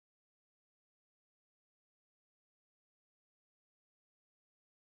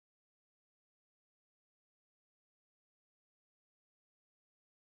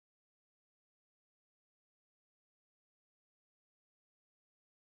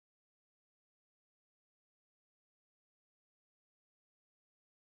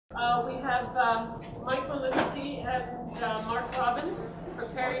We have Mike Milensky and Mark Robbins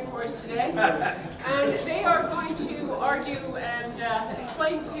preparing for us today. And they are going to argue and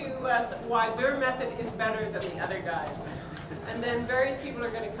explain to us why their method is better than the other guys. And then various people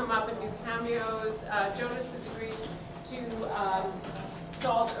are going to come up and do cameos. Jonas has agreed to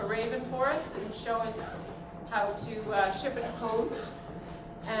salt a raven for us and show us how to ship it home.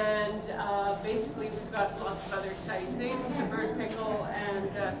 And basically we've got lots of other exciting things, a bird pickle, and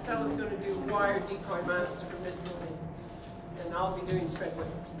Stella's going to do wired decoy mounts for Miss Lily. And I'll be doing spread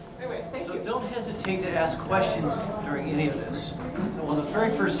wings. Anyway, thank you. So don't hesitate to ask questions during any of this. One of the very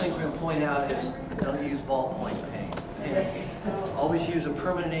first things we're going to point out is don't use ballpoint pen. Always use a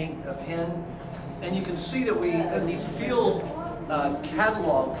permanent ink, a pen. And you can see that we, in these field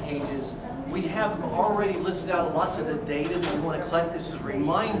catalog pages, we have already listed out lots of the data that we want to collect. This is a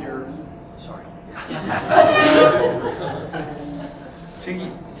reminder, sorry,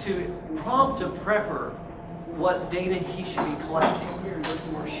 to prompt a prepper what data he should be collecting,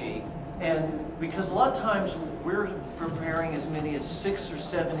 or she. And because a lot of times we're preparing as many as 6 or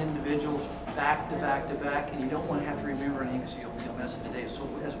 7 individuals back to back to back, and you don't want to have to remember anything because you'll mess up the data. So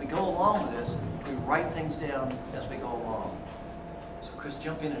as we go along with this, we write things down as we go along. So Chris,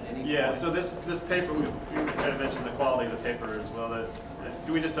 jump in at any point. Yeah, so this paper, we kind of mentioned the quality of the paper as well.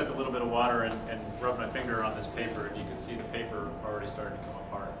 We just took a little bit of water and rubbed my finger on this paper, and you can see the paper already starting to come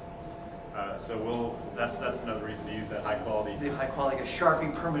apart. So that's another reason to use that high quality. The high quality, like a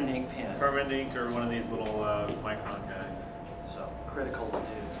Sharpie permanent ink pen. Permanent ink or one of these little micron guys. So critical to do.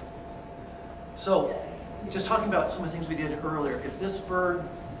 So just talking about some of the things we did earlier, if this bird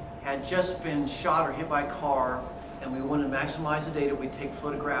had just been shot or hit by a car, and we want to maximize the data, we'd take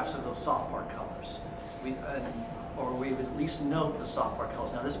photographs of those soft part colors. Or we would at least note the soft part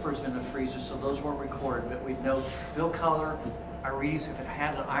colors. Now this bird's been in the freezer, so those weren't recorded, but we'd note bill color, iris, if it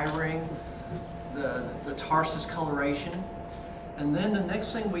had an eye ring, the tarsus coloration. And then the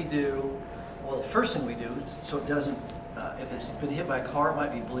next thing we do, well the first thing we do, so it doesn't, if it's been hit by a car, it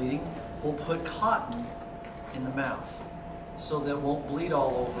might be bleeding, we'll put cotton in the mouth so that it won't bleed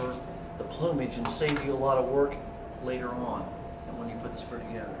all over the plumage and save you a lot of work later on and when you put this bird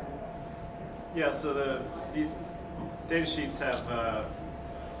together. Yeah, so these data sheets have,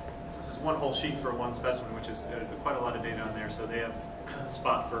 this is one whole sheet for one specimen, which is quite a lot of data on there. So they have a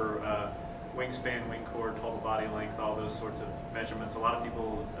spot for wingspan, wing chord, total body length, all those sorts of measurements. A lot of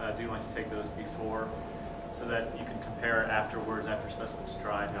people do like to take those before so that you can compare afterwards, after specimens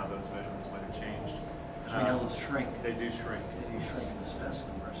dried, how those measurements might have changed. Because we know those shrink. They do shrink. They do shrink in the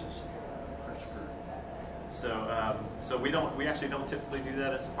specimen versus fresh bird. So we actually don't typically do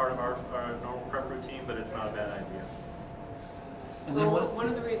that as part of our normal prep routine, but it's not a bad idea. And then well, one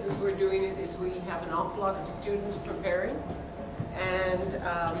of the reasons we're doing it is we have an awful lot of students preparing, and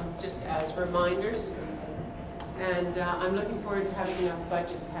just as reminders. And I'm looking forward to having enough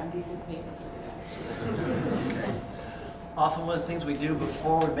budget to have decent paper. Okay. Often one of the things we do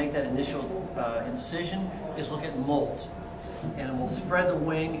before we make that initial incision is look at molt. And we'll spread the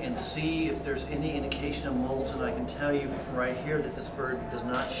wing and see if there's any indication of molt. And I can tell you from right here that this bird does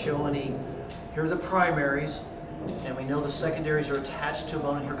not show any. Here are the primaries, and we know the secondaries are attached to a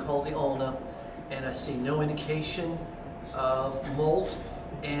bone here called the ulna. And I see no indication of molt.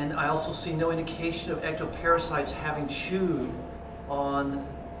 And I also see no indication of ectoparasites having chewed on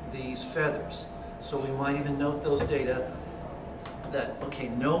these feathers. So we might even note those data that, okay,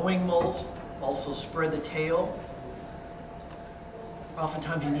 no wing molt, also spread the tail.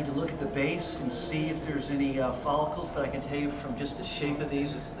 Oftentimes you need to look at the base and see if there's any follicles, but I can tell you from just the shape of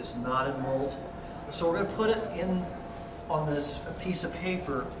these, it's not in molt. So we're going to put it in on this piece of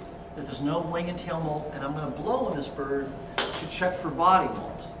paper that there's no wing and tail molt, and I'm going to blow on this bird to check for body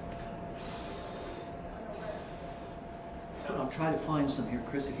molt. I'll try to find some here,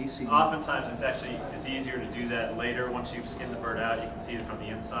 Chris, if you see. Oftentimes it's easier to do that later. Once you've skinned the bird out, you can see it from the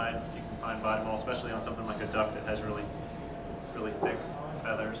inside. You can find body molt, especially on something like a duck that has really thick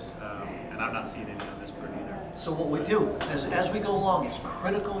feathers, and I'm not seeing any on this bird either. So what we do, as we go along, it's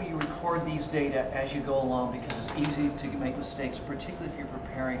critical you record these data as you go along because it's easy to make mistakes, particularly if you're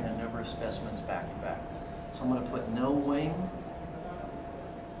preparing a number of specimens back to back. So I'm going to put no wing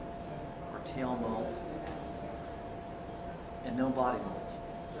or tail molt and no body molt.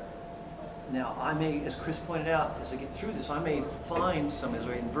 Now I may, as Chris pointed out, as I get through this, I may find some, as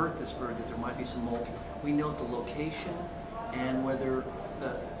I invert this bird, that there might be some molt. We note the location and whether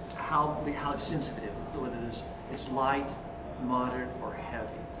how extensive it is, whether it's light, moderate, or heavy.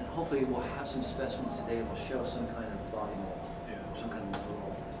 And hopefully we'll have some specimens today that will show some kind of body molt, some kind of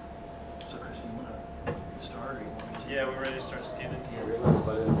mold. So Chris, do you want to start, or you want me to? Yeah, we're ready to start scanning.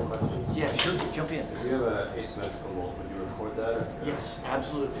 Yeah, sure, jump in. If we have an asymmetrical molt, would you record that? Or? Yes,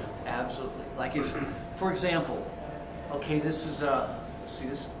 absolutely, absolutely. Like if, for example, okay, this is let's see,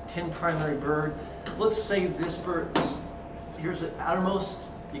 this 10 primary bird. Let's say this bird, here's the outermost,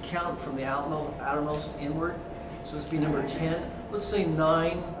 you count from the outermost inward, so this would be number 10. Let's say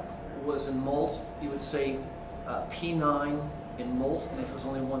 9 was in molt, you would say P9 in molt, and if it was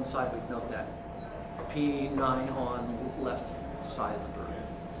only one side, we'd note that. P9 on left side of the bird.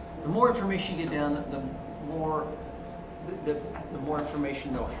 The more information you get down, the more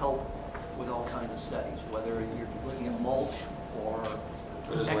information that'll help with all kinds of studies, whether you're looking at molt or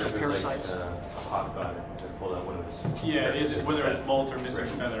extra parasites. Like, a hot button to pull out one of the. Yeah, whether it's molt or missing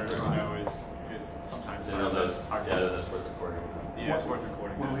feathers, you know, is sometimes hard to. Yeah, that's worth recording. Yeah, it's worth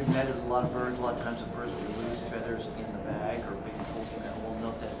recording. When we've netted a lot of birds, a lot of times the birds will lose feathers in the bag or being pulled from that. We'll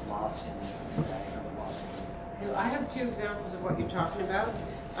note that lost in the bag or lost in the I have 2 examples of what you're talking about.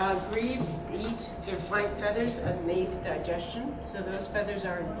 Grebes eat their flank feathers as an aid to digestion, so those feathers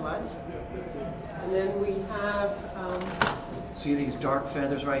are in blood. And then we have... see these dark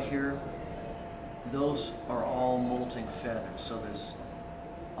feathers right here? Those are all molting feathers, so there's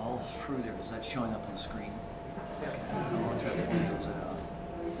all through there. Is that showing up on the screen? Okay. I'll try to point those out.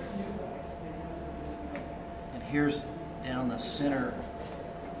 And here's down the center.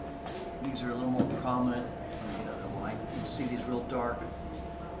 These are a little more prominent from the other light. You can see these real dark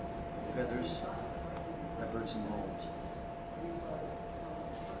feathers. That bird's in molt.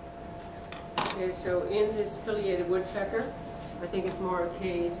 Okay, so in this pileated woodpecker, I think it's more a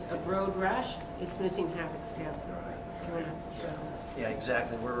case of road rash. It's missing half its tail. Yeah,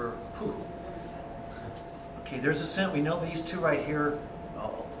 exactly. Okay, there's a scent. We know these 2 right here.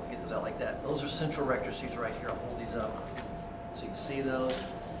 I'll get those out like that. Those are central rectrices right here. I'll hold these up so you can see those.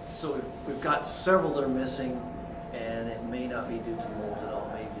 So we've got several that are missing, and it may not be due to molt at all,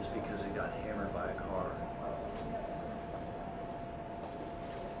 maybe just because it got hammered by a car.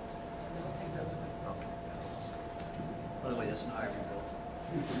 Okay. By the way, that's an ivory bill.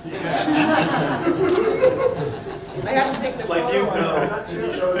 I have to take the photo. Like you know. I'm not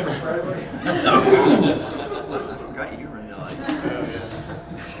sure. I forgot you were not.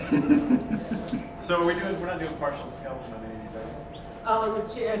 So we're not doing partial skeleton on any of these, are we?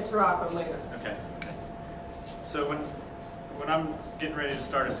 Taraka later. Okay. So when I'm getting ready to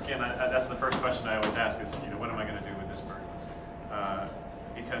start a skin, that's the first question I always ask is, what am I going to do with this bird?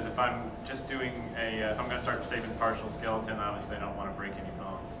 Because if I'm just doing if I'm going to start saving partial skeleton, obviously I don't want to break any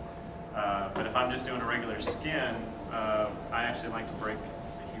bones. But if I'm just doing a regular skin, I actually like to break the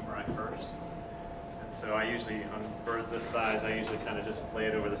humeri first. And so I usually, on birds this size, I usually kind of just lay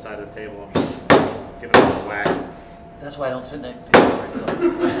it over the side of the table and give it a little whack. That's why I don't sit next to you.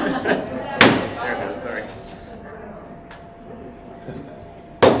 There it goes, sorry.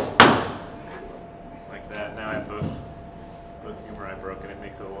 Like that. Now I have both humeri broken. It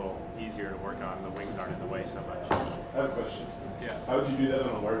makes it a little easier to work on. The wings aren't in the way so much. I have a question. Yeah. How would you do that on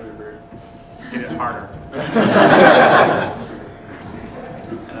a larger bird? Get it harder.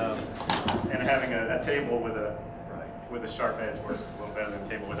 And having a table with a sharp edge works a little better than a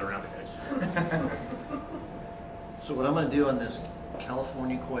table with a rounded edge. So what I'm going to do on this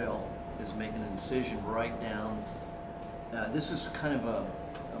California quail is make an incision right down. This is kind of a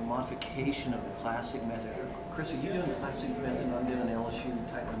modification of the classic method. Chris, are you doing the classic method and I'm doing an LSU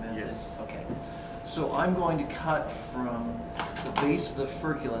type of method? Yes. Okay. So I'm going to cut from the base of the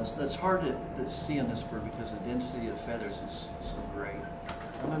furcula. That's hard to see on this bird because the density of feathers is so great.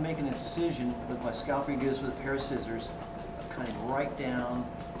 I'm going to make an incision with my scalpel. You do this with a pair of scissors, cutting right down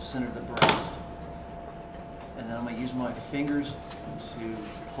the center of the breast. And then I'm going to use my fingers to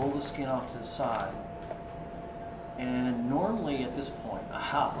pull the skin off to the side. And normally at this point,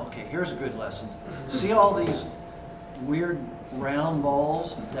 okay, here's a good lesson. See all these weird round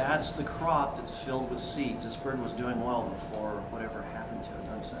balls? That's the crop that's filled with seeds. This bird was doing well before whatever happened to it.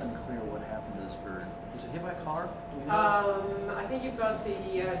 It's unclear what happened to this bird. Was it hit by a car? Do we know? I think you've got the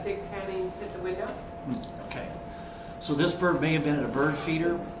big pannings hit the window. Okay. So this bird may have been at a bird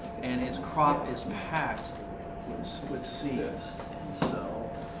feeder, and its crop is packed with seeds. And so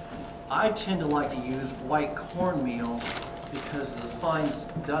I tend to like to use white cornmeal because of the fine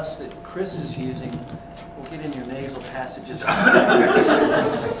dust that Chris is using will get in your nasal passages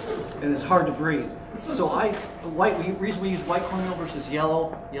and it's hard to breathe. So the reason we use white cornmeal versus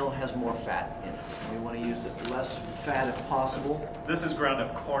yellow has more fat in it. We want to use less fat if possible. This is ground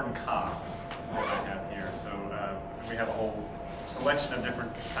up corn cob that I have here. So we have a whole selection of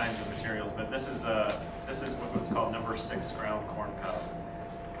different kinds of materials, but this is what's called number 6 ground corn cob,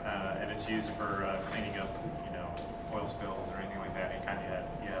 and it's used for cleaning up, oil spills or anything like that.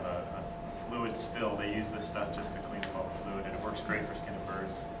 You have a fluid spill. They use this stuff just to clean up all the fluid, and it works great for skin of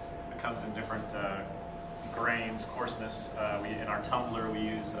birds. It comes in different grains, coarseness. In our tumbler we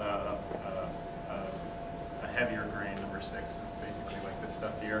use a heavier grain, number 6. It's basically like this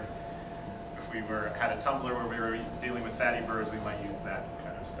stuff here. If we had a tumbler where we were dealing with fatty birds, we might use that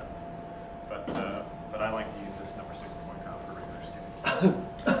kind of stuff. But I like to use this number 6 point comp for regular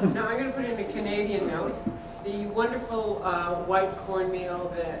skin. Now I'm going to put in a Canadian note. The wonderful white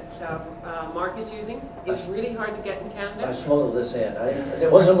cornmeal that Mark is using is really hard to get in Canada. I smuggled this in.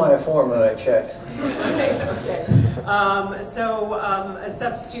 It wasn't my form that I checked. Okay. So a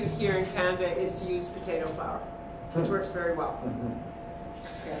substitute here in Canada is to use potato flour, which works very well.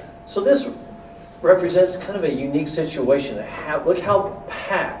 Okay. So this represents kind of a unique situation. Look how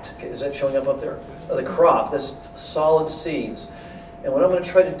packed, is that showing up there? The crop, this solid seeds. And what I'm going to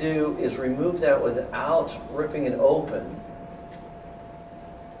try to do is remove that without ripping it open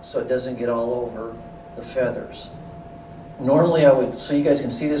so it doesn't get all over the feathers. Normally I would, so you guys can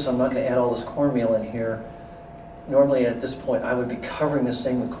see this, I'm not going to add all this cornmeal in here. Normally at this point I would be covering this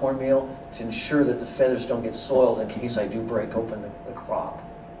thing with cornmeal to ensure that the feathers don't get soiled in case I do break open the crop.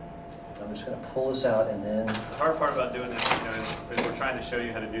 I'm just going to pull this out and then... The hard part about doing this, is we're trying to show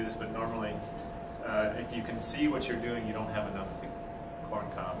you how to do this, but normally if you can see what you're doing, you don't have enough corn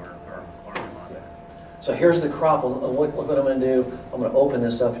cob or cornmeal on there. So here's the crop. Look what I'm going to do. I'm going to open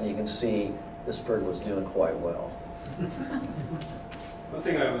this up and you can see this bird was doing quite well. One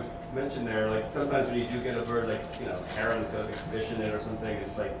thing I would mention there, like sometimes when you do get a bird like, heron's got a big fish in it or something,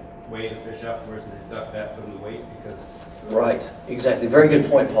 it's like weigh the fish up, whereas they deduct that from the weight because... Right, exactly. Very good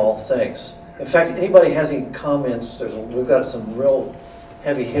point, Paul. Thanks. In fact, anybody has any comments, we've got some real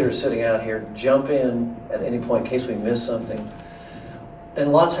heavy hitters sitting out here. Jump in at any point in case we miss something. And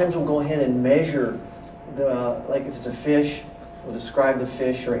a lot of times we'll go ahead and measure like if it's a fish, we'll describe the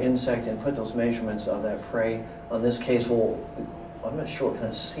fish or insect and put those measurements of that prey. On this case, I'm not sure what kind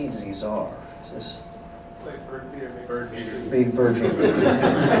of seeds these are. Is this? Like bird feeder. Big bird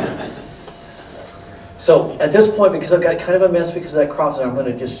feeder. So at this point, because I've got kind of a mess because of that crop, I'm going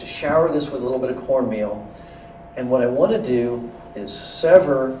to just shower this with a little bit of cornmeal. And what I want to do is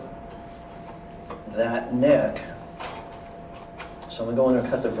sever that neck. So I'm going to go in and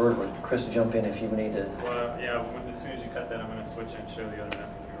cut the vertebrae. Chris, jump in if you need to. Well, yeah, as soon as you cut that, I'm going to switch and show the other method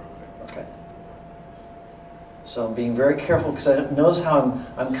here real quick. Okay. So I'm being very careful because I notice how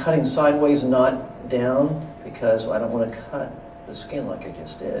I'm cutting sideways and not down because I don't want to cut the skin like I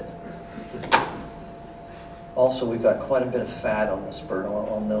just did. Also, we've got quite a bit of fat on this bird.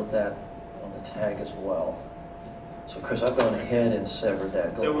 I'll note that on the tag as well. So Chris, I've gone ahead and severed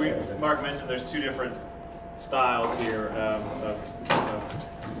that. So Mark mentioned there's 2 different styles here of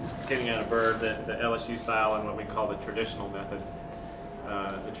skinning out a bird, the LSU style and what we call the traditional method.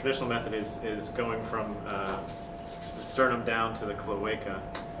 The traditional method is going from the sternum down to the cloaca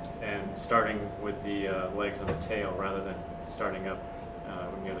and starting with the legs and the tail rather than starting up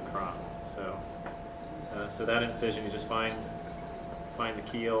near the crop. So that incision, you just find the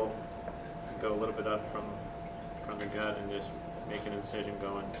keel, go a little bit up from the gut and just make an incision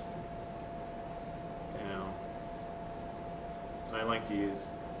going down. And I like to use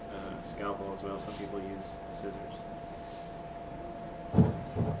a scalpel as well. Some people use scissors.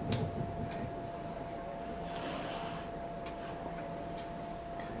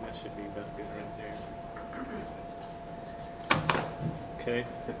 That should be about good right there. Okay.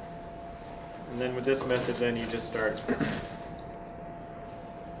 And then with this method, then you just start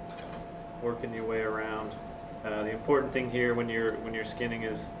working your way around. The important thing here when you're skinning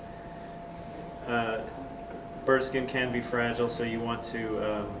is bird skin can be fragile, so you want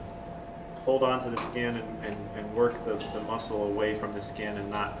to hold on to the skin and work the muscle away from the skin and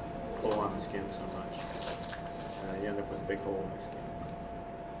not pull on the skin so much. You end up with a big hole in the skin.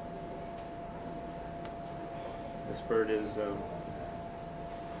 This bird is,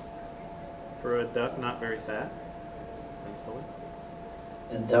 for a duck, not very fat, thankfully.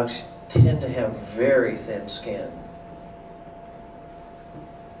 And ducks tend to have very thin skin.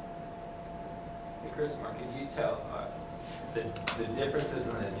 Hey Chris, Mark, can you tell the differences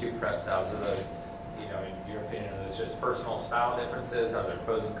in the 2 prep styles? Are those, in your opinion, are those just personal style differences? Are there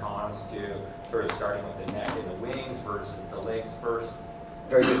pros and cons to sort of starting with the neck and the wings versus the legs first?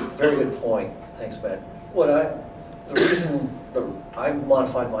 Very good point. Thanks, Matt. The reason I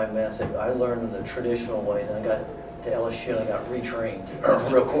modified my method, I learned the traditional way, then I got to LSU and I got retrained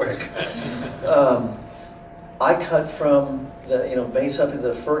real quick. I cut from the base up to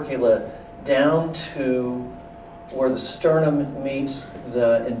the furcula down to where the sternum meets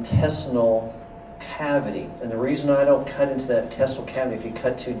the intestinal cavity. And the reason I don't cut into that intestinal cavity, if you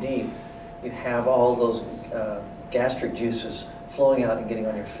cut too deep, you have all those gastric juices flowing out and getting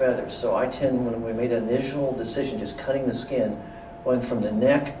on your feathers. So I tend, when we made an initial decision, just cutting the skin, going from the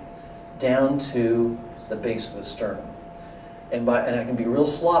neck down to the base of the sternum. And I can be real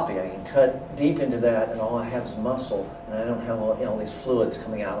sloppy. I can cut deep into that, and all I have is muscle, and I don't have all these fluids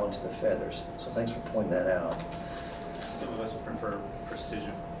coming out onto the feathers. So thanks for pointing that out. Some of us prefer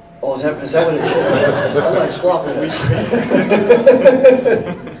precision. Oh, is that what it is? I like sloppiness.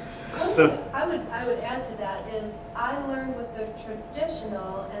 So I would add to that is I learned with the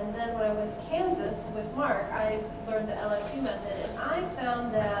traditional, and then when I went to Kansas with Mark, I learned the LSU method, and I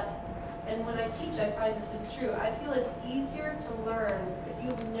found that, and when I teach, I find this is true. I feel it's easier to learn if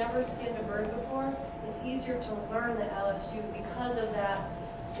you've never skinned a bird before. It's easier to learn the LSU because of that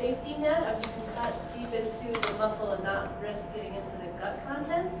safety net of you can cut deep into the muscle and not risk getting into the gut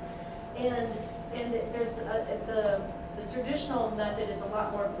content. And there's the traditional method is a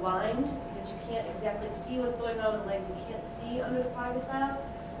lot more blind because you can't exactly see what's going on with the legs. You can't see under the plagostyle.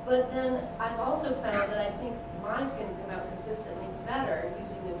 But then I've also found that I think my skins come out consistently better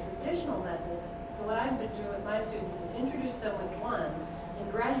using the traditional method. So what I've been doing with my students is introduce them with one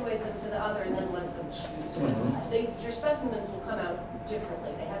and graduate them to the other and then let them choose. Your specimens will come out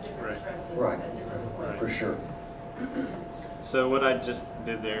differently. They have different stresses at different points. For sure. So what I just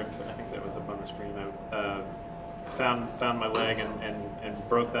did there, I think that was up on the screen. I found my leg and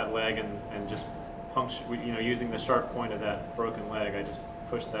broke that leg and just punctured. Using the sharp point of that broken leg, I just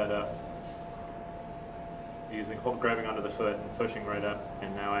pushed that up, grabbing onto the foot and pushing right up,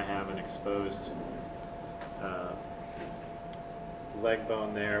 and now I have an exposed leg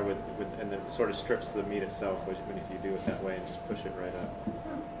bone there and it sort of strips the meat itself, which when if you do it that way and just push it right up.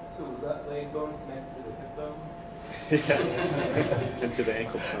 So is that leg bone connected to the hip bone? Yeah, into the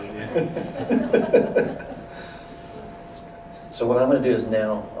ankle bone, yeah. So what I'm going to do is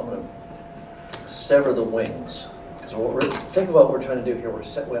now I'm going to sever the wings. Because think about what we're trying to do here.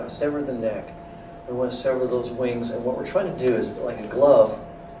 We have severed the neck. We want to sever those wings, and what we're trying to do is, like a glove,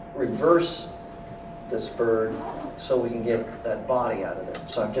 reverse this bird so we can get that body out of there.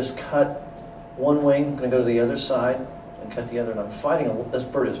 So I've just cut one wing. I'm going to go to the other side and cut the other. And I'm fighting. This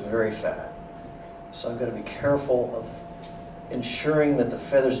bird is very fat, so I've got to be careful of ensuring that the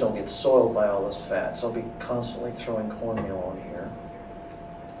feathers don't get soiled by all this fat. So I'll be constantly throwing cornmeal on here.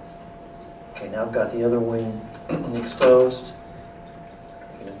 Okay, now I've got the other wing exposed.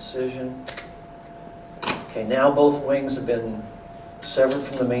 Make an incision. Okay, now both wings have been severed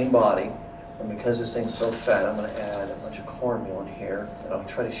from the main body. And because this thing's so fat, I'm going to add a bunch of cornmeal in here. And I'll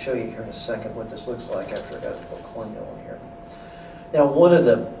try to show you here in a second what this looks like after I got a little cornmeal in here. Now, one of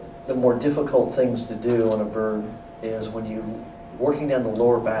the more difficult things to do on a bird is when you're working down the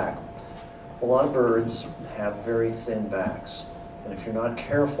lower back. A lot of birds have very thin backs. And if you're not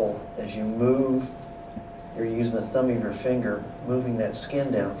careful, as you move, you're using the thumb of your finger, moving that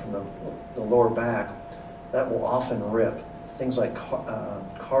skin down from the lower back, that will often rip. Things like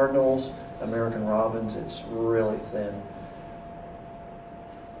cardinals, American robins, it's really thin.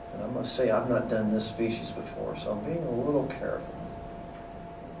 And I must say, I've not done this species before, so I'm being a little careful.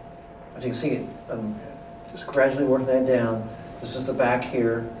 As you can see, I'm just gradually working that down. This is the back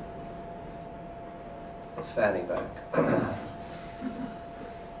here, the fatty back.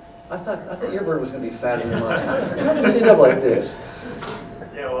 I thought your bird was going to be fatty than mine. How did you end up like this?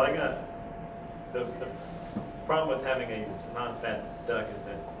 Yeah, well, I got the problem with having a non-fat duck is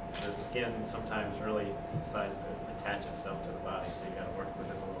that the skin sometimes really decides to attach itself to the body, so you got to work with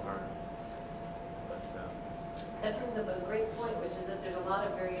it a little harder. But that brings up a great point, which is that there's a lot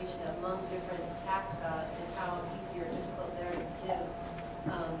of variation among different taxa and how easy or difficult they are to skin.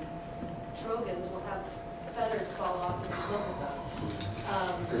 Trogons will have feathers fall off in the middle of them.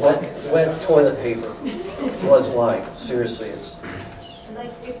 Wet toilet paper was like, seriously, it's. A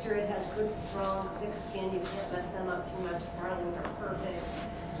nice icterate has good, strong, thick skin. You can't mess them up too much. Starlings are perfect.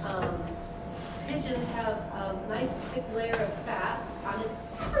 Pigeons have a nice thick layer of fat on a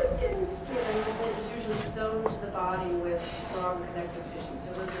super thin skin that is usually sewn to the body with strong connective tissue.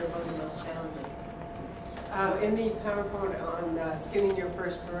 So those are among the most challenging. In the PowerPoint on skinning your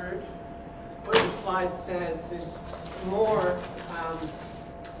first bird, what the slide says, there's more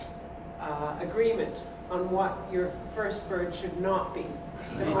agreement on what your first bird should not be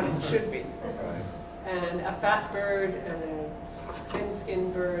than what it should be. And a fat bird and a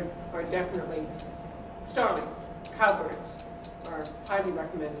thin-skinned bird are definitely starlings. Cowbirds are highly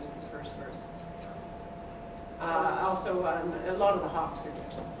recommended for first birds. Also, a lot of the hawks are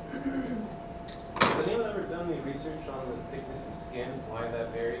good. Has anyone ever done any research on the thickness of skin, why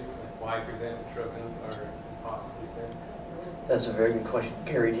that varies? Like, why, for example, trogons are possibly thin? That's a very good question.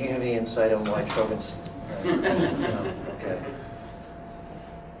 Gary, do you have any insight on why trogons? No. Okay.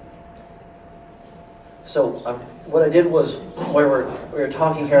 So what I did was, where we were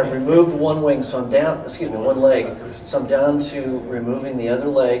talking here, I've removed one wing, so I'm down, one leg, so I'm down to removing the other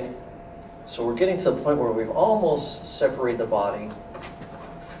leg. So we're getting to the point where we've almost separated the body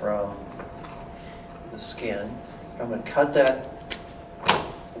from the skin. I'm going to cut that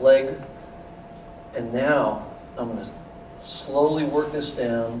leg, and now I'm going to slowly work this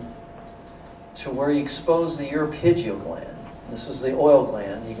down to where you expose the uropygial gland. This is the oil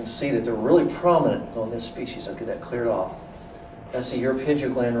gland. You can see that they're really prominent on this species. I'll get that cleared off. That's the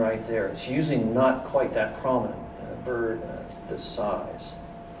uropygial gland right there. It's usually not quite that prominent in a bird this size.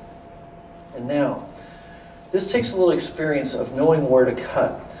 And now, this takes a little experience of knowing where to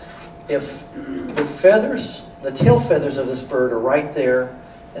cut. If the feathers, the tail feathers of this bird are right there,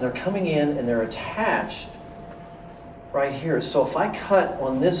 and they're coming in and they're attached right here. So if I cut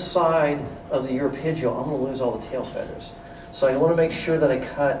on this side of the uropygial, I'm going to lose all the tail feathers. So I want to make sure that I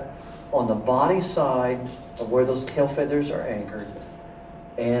cut on the body side of where those tail feathers are anchored.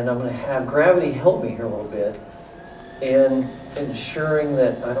 And I'm going to have gravity help me here a little bit in ensuring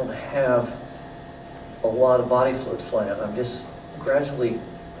that I don't have a lot of body fluid flying out. I'm just gradually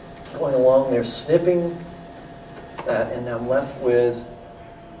going along there, snipping that, and I'm left with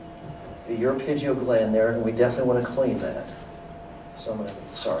the uropygial gland there, and we definitely want to clean that. So I'm going to,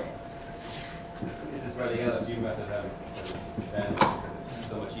 sorry. This is where the LSU method has advantage, because it's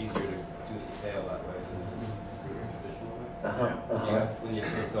so much easier to do the tail that way than this traditional way. When you're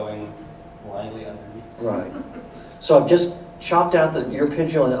sort of going blindly underneath. Right. So I've just chopped out the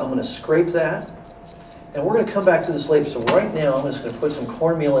uropygial, and I'm going to scrape that. And we're going to come back to this later. So right now, I'm just going to put some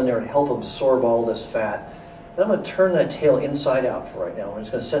cornmeal in there and help absorb all this fat. And I'm going to turn that tail inside out for right now. I'm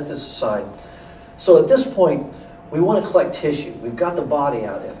just going to set this aside. So at this point, we want to collect tissue. We've got the body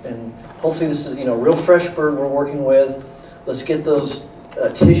out, and hopefully this is a real fresh bird we're working with. Let's get those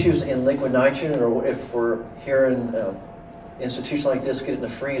tissues in liquid nitrogen, or if we're here in an institution like this, get it in the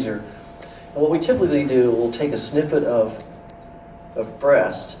freezer. And what we typically do, we'll take a snippet of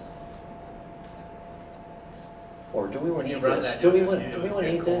breast. Or do we want to eat this? Do we want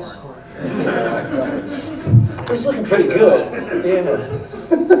to eat this? This is looking pretty good. Yeah.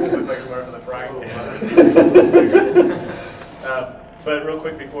 Looks like we're for the frying pan. But real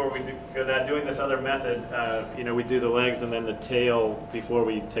quick before we go that, doing this other method, we do the legs and then the tail before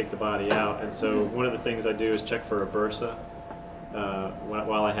we take the body out. And so one of the things I do is check for a bursa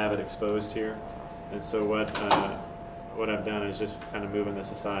while I have it exposed here. And so what I've done is just kind of moving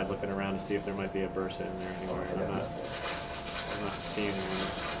this aside, looking around to see if there might be a bursa in there anywhere. And I'm not seeing one.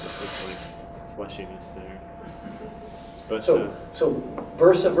 This looks like fleshiness there. But so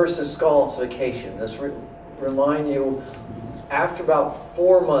bursa versus scalcification. Let's remind you, after about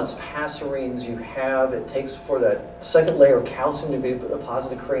 4 months, passerines it takes for that second layer of calcium to be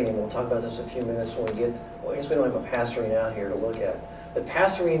deposited cranium. We'll talk about this in a few minutes when we get, well, I guess we don't have a passerine out here to look at. The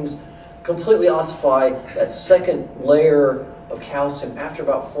passerines completely ossify that second layer of calcium after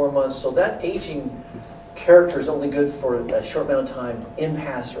about 4 months. So that aging character is only good for a short amount of time in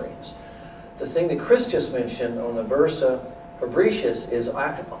passerines. The thing that Chris just mentioned on the bursa fabricius is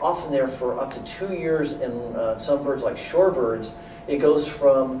often there for up to 2 years in some birds like shorebirds. It goes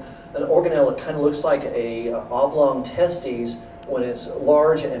from an organelle that kind of looks like a oblong testes when it's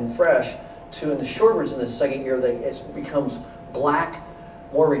large and fresh to, in the shorebirds in the second year, it becomes black,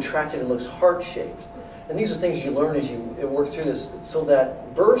 more retracted, and looks heart-shaped. And these are things you learn as you work through this. So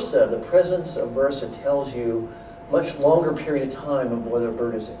that bursa, the presence of bursa, tells you much longer period of time of whether a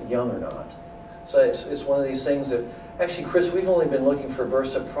bird is young or not. So it's one of these things that, actually, Chris, we've only been looking for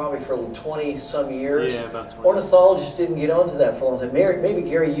bursa probably for 20-some years. Yeah, about 20. Ornithologists didn't get onto that for a long time. Maybe,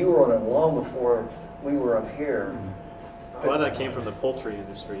 Gary, you were on it long before we were up here. A lot of that came from the poultry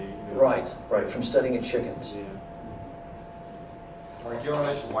industry. Right, from studying chickens. Yeah. Do you want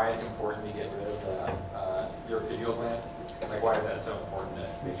to mention why it's important to get rid of the uropygial gland? Like, why is that so important to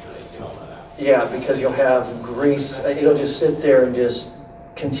make sure they get all that out? Yeah, because you'll have grease. It'll just sit there and just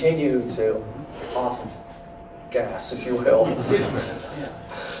continue to off-gas, if you will.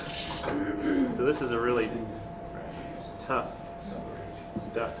 So this is a really tough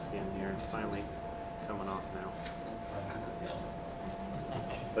duck skin here. It's finally coming off now.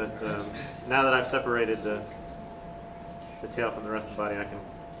 But now that I've separated the tail from the rest of the body, I can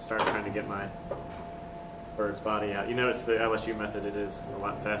start trying to get my bird's body out. It's the LSU method. It is a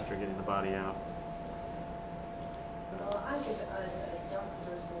lot faster getting the body out. Well, I could a duck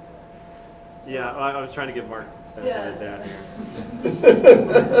versus Yeah, I was trying to give Mark the benefit of that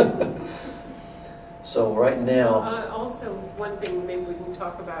here. So right now, Also, one thing maybe we can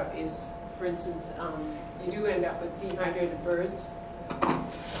talk about is, for instance, you do end up with dehydrated birds,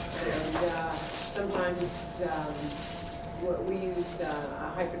 and sometimes we use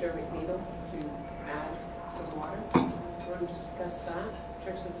a hypodermic needle to add some water. Do you want to discuss that in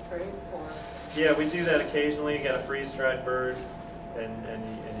terms of the trade? Or? Yeah, we do that occasionally. You got a freeze-dried bird, and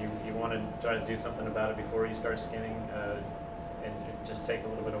you want to try to do something about it before you start skinning, and just take a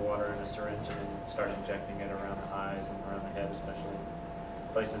little bit of water in a syringe and then start injecting it around the eyes and around the head, especially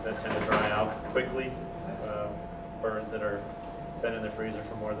places that tend to dry out quickly. Birds that are been in the freezer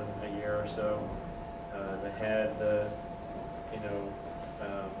for more than a year or so. The head, around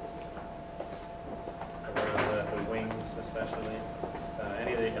the wings especially.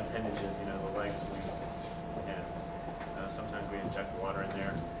 Any of the appendages, the legs, wings, and sometimes we inject water in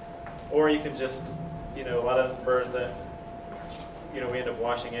there. Or you can just, a lot of birds that, we end up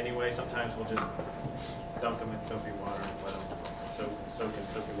washing anyway, sometimes we'll just dunk them in soapy water and let them soak in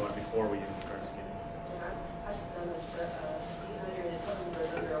soapy water before we even start skinning. I've done this dehydrated hummingbird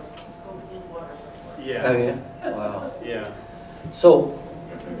under a scorpion water before. Yeah. oh yeah, wow. Yeah. So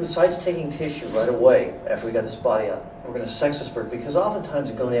besides taking tissue right away after we got this body out, we're going to sex this bird because oftentimes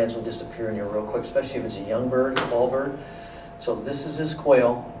the gonads will disappear in here real quick, especially if it's a young bird, a fall bird. So this is his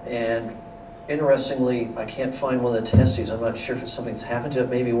quail, and interestingly, I can't find one of the testes. I'm not sure if it's something that's happened to it,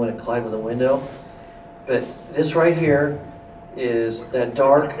 maybe when it collided with a window. But this right here is that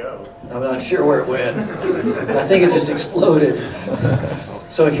dark, I'm not sure where it went. I think it just exploded.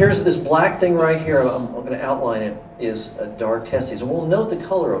 So here's this black thing right here, I'm going to outline it, is a dark testes. And we'll note the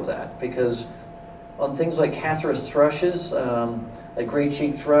color of that because on things like Catharus thrushes, like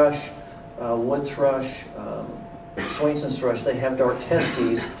gray-cheeked thrush, wood thrush, Swainson's thrush, they have dark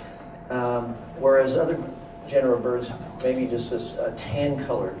testes, whereas other genera of birds, maybe just this tan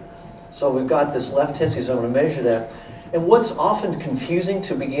colored. So we've got this left testes, I'm going to measure that. And what's often confusing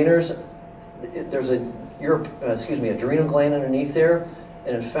to beginners, there's adrenal gland underneath there,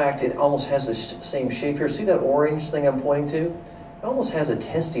 and in fact it almost has the same shape here. See that orange thing I'm pointing to? It almost has a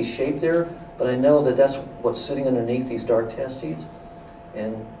testes shape there, but I know that that's what's sitting underneath these dark testes.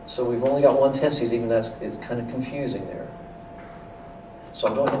 And so we've only got one testes, even that's it's kind of confusing there. So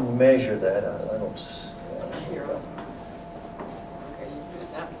I'll go ahead and measure that. I don't. Here. Okay, you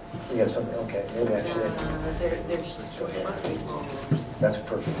put that. You got something? Okay, maybe actually. There's must be small ones. That's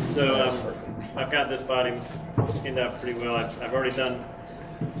perfect. So I've got this body skinned out pretty well. I've already done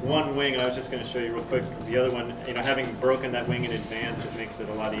one wing. I was just going to show you real quick. The other one, having broken that wing in advance, it makes it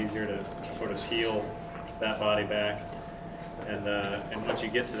a lot easier to sort of peel that body back. And once you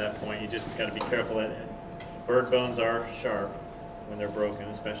get to that point, you just got to be careful. Bird bones are sharp when they're broken,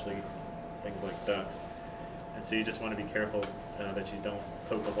 especially things like ducks. And so you just want to be careful that you don't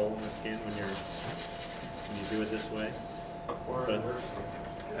poke a hole in the skin when you do it this way.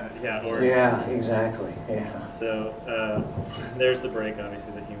 Yeah, exactly. Yeah. So there's the break,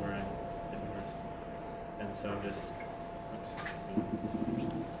 obviously, the humeri. And so I'm just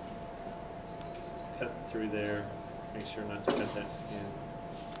cut through there. Make sure not to cut that skin.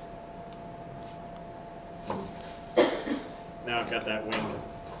 Now I've got that wing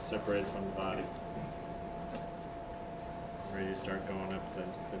separated from the body. I'm ready to start going up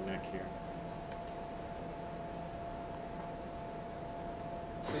the neck here.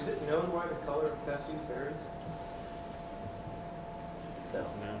 Is it known why the color of testes varies? No.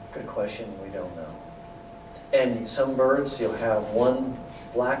 Good question. We don't know. And some birds, you'll have one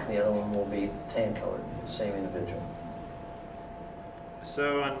black and the other one will be tan colored, the same individual.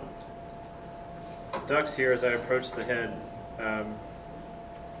 So on ducks here, as I approach the head,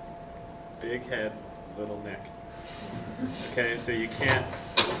 big head, little neck. Okay, so you can't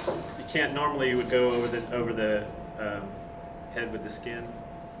normally you would go over the head with the skin.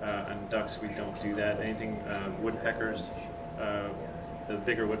 On ducks, we don't do that. Anything woodpeckers, the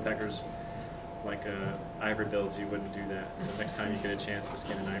bigger woodpeckers, like ivory bills, you wouldn't do that. So next time you get a chance to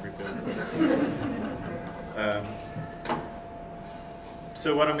skin an ivory bill.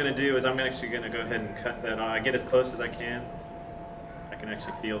 So what I'm going to do is I'm actually going to go ahead and cut that off. I get as close as I can. I can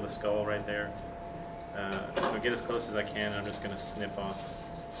actually feel the skull right there. So get as close as I can, and I'm just going to snip off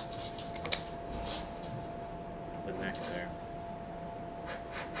the neck there.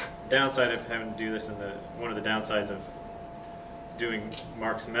 Downside of having to do this, one of the downsides of doing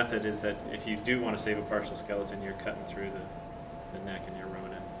Mark's method is that if you do want to save a partial skeleton, you're cutting through the neck and you're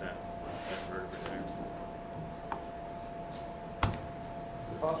ruining that vertebrae there.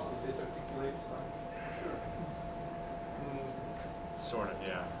 Is it possible to disarticulate spine? Sure. Sort of,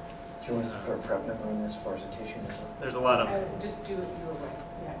 yeah. Do you want to put a prep number on this as far as the tissue? There's a lot of... Just do it your way.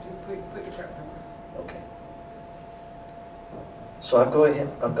 Yeah, put your prep number. Okay. So I've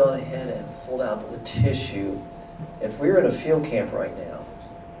gone ahead and pulled out the tissue. If we were in a field camp right now,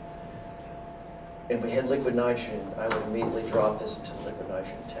 and we had liquid nitrogen, I would immediately drop this into the liquid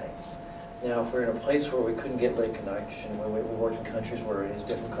nitrogen tank. Now, if we're in a place where we couldn't get liquid nitrogen, where we worked in countries where it is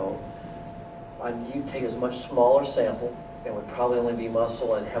difficult, you'd take a much smaller sample, and would probably only be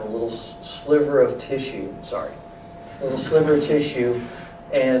muscle and have a little sliver of tissue,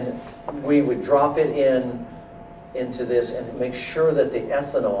 and we would drop it into this and make sure that the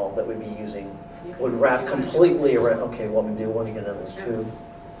ethanol that we'd be using would wrap completely around. Okay, what we do, want to get another tube.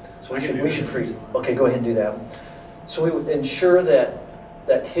 So we should freeze it. Okay, go ahead and do that. So we would ensure that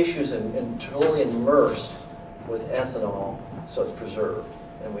that tissue is totally immersed with ethanol, so it's preserved.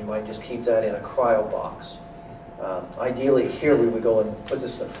 And we might just keep that in a cryo box. Ideally, here we would go and put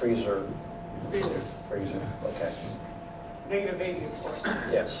this in the freezer. Freezer. Okay. Negative 80, of course.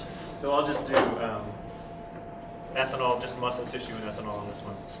 Yes. So I'll just do ethanol, just muscle tissue and ethanol on this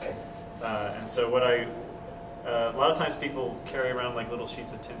one. Okay. And so what a lot of times people carry around like little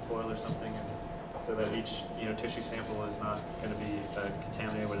sheets of tin foil or something, and so that each tissue sample is not going to be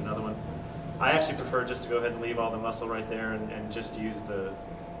contaminated with another one. I actually prefer just to go ahead and leave all the muscle right there and just use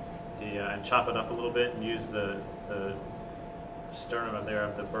and chop it up a little bit and use the sternum of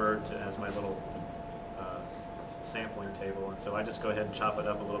the bird as my little sampling table. And so I just go ahead and chop it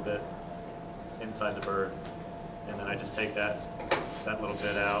up a little bit inside the bird, and then I just take that little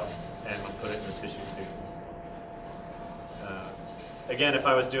bit out and put it in the tissue tube. Again, if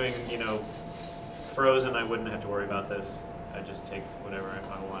I was doing frozen, I wouldn't have to worry about this. I just take whatever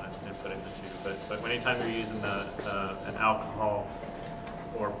I want and put it in the tube. But anytime you're using an alcohol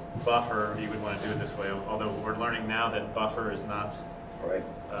or buffer, you would want to do it this way. Although we're learning now that buffer is not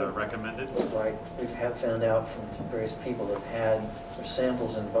recommended. Right. We have found out from various people that have had their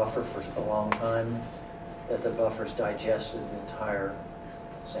samples in buffer for a long time that the buffer's digested the entire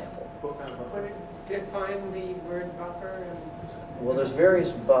sample. What did define the word buffer? Well, there's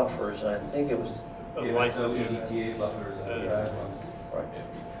various buffers, and I think it was ETA buffers. Right.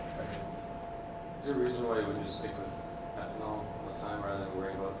 Is there a reason why you would just stick with ethanol all the time rather than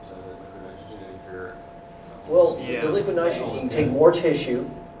worry about liquid nitrogen if you're... Well, the liquid nitrogen, you can take more tissue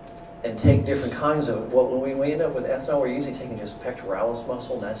and take different kinds of it. Well, when we end up with ethanol, we're usually taking just pectoralis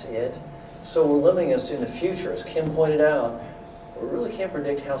muscle, and that's it. So we're limiting us in the future. As Kim pointed out, we really can't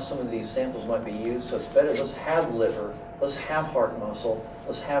predict how some of these samples might be used, so it's better, let's have liver, let's have heart muscle,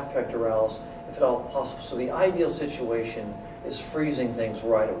 let's have pectoralis, if at all possible. So the ideal situation is freezing things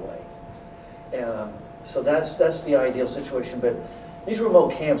right away. So that's the ideal situation. But these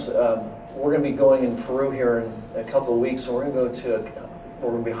remote camps, we're going to be going in Peru here in a couple of weeks, so we're going to go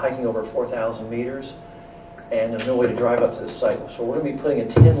we're going to be hiking over 4,000 meters, and there's no way to drive up to the site. So we're going to be putting a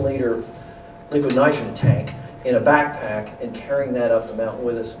 10-liter liquid nitrogen tank in a backpack and carrying that up the mountain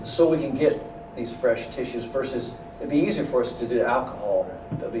with us so we can get these fresh tissues versus it'd be easier for us to do alcohol,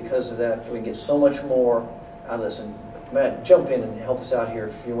 but because of that, we can get so much more out of this. And Matt, jump in and help us out here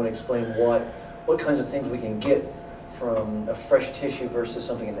if you want to explain what kinds of things we can get from a fresh tissue versus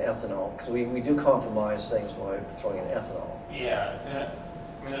something in ethanol, because we do compromise things by throwing in ethanol. Yeah,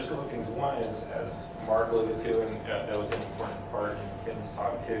 I mean, there's a couple things. One is, as Mark alluded to, and that was an important part in Kim's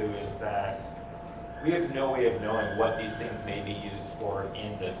talk too, is that we have no way of knowing what these things may be used for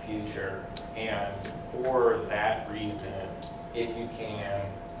in the future. And for that reason, if you can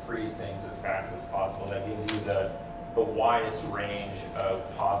freeze things as fast as possible, that gives you the widest range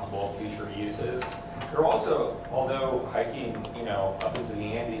of possible future uses. There are also, although hiking, up into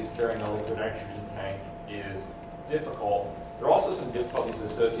the Andes carrying a liquid nitrogen tank is difficult, there are also some difficulties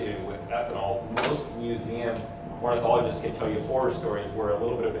associated with ethanol. Most museum ornithologists can tell you horror stories where a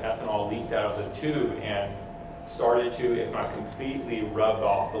little bit of ethanol leaked out of the tube and started to, if not completely, rubbed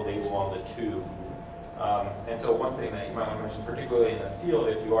off the label on the tube. And so one thing that you might want to mention, particularly in the field,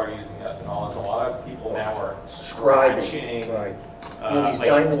 if you are using ethanol, is a lot of people now are scratching like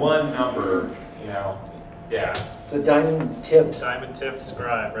one number, yeah. It's a diamond-tipped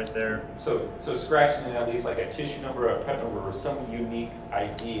scribe right there. So scratching in at least like a tissue number, a pet number, or some unique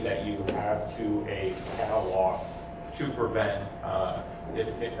ID that you have to a catalog to prevent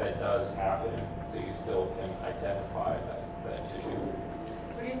if that does happen, so you still can identify that tissue.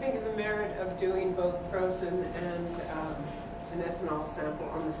 What do you think of the merit of doing both frozen and an ethanol sample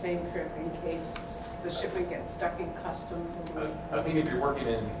on the same trip in case the shipment gets stuck in customs? I think if you're working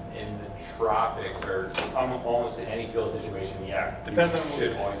in the tropics or almost in any field situation, yeah. Depends on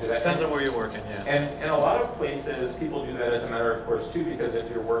where you're working, yeah. And in a lot of places, people do that as a matter of course too, because if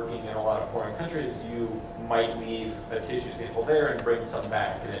you're working in a lot of foreign countries, you might leave a tissue sample there and bring some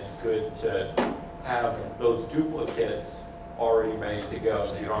back, and it's good to have those duplicates already ready to go,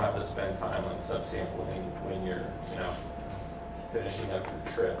 so you don't have to spend time on subsampling when you're, finishing up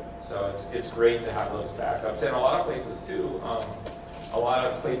your trip. So it's great to have those backups. And a lot of places too, a lot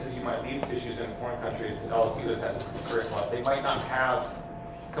of places you might leave tissues in foreign countries, LSU has had this curriculum, they might not have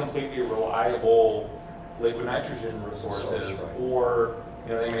completely reliable liquid nitrogen resources, or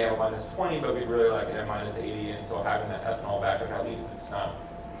they may have a -20, but we'd really like it at -80, and so having that ethanol backup, at least it's not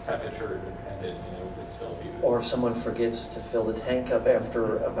temperature dependent, we could still do. Or if someone forgets to fill the tank up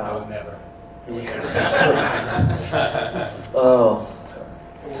after about... never. Oh.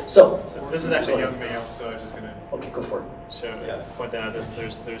 So this is actually young male, so I'm just gonna go for it. Show point that out.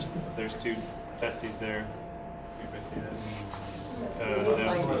 There's two testes there. Anybody see that?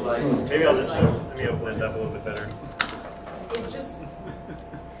 No. Maybe I'll just let me open this up a little bit better.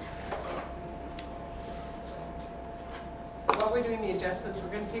 While we're doing the adjustments, we're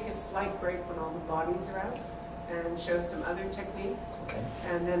going to take a slight break when all the bodies are out and show some other techniques. Okay.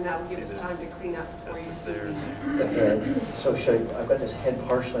 And then that will give us time to clean up before you see The head. So I've got this head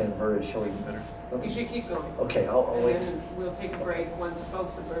partially inverted. Shall we? Better. You should keep going. Okay, I'll wait. And then we'll take a break once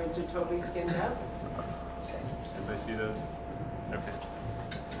both the birds are totally skinned out. Everybody see those? Okay.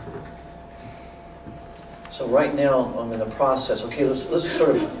 So right now I'm in the process. Okay, let's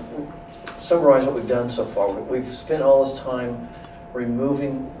sort of summarize what we've done so far. We've spent all this time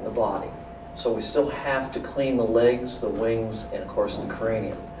removing the body. So we still have to clean the legs, the wings, and of course the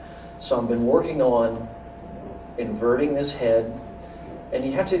cranium. So I've been working on inverting this head, and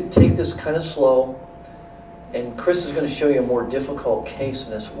you have to take this kind of slow, and Chris is going to show you a more difficult case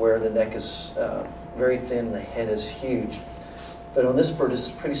in this where the neck is very thin and the head is huge. But on this bird, this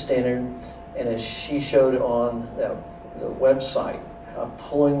is pretty standard, and as she showed on the website, of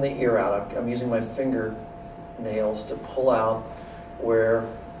pulling the ear out. I'm using my finger nails to pull out where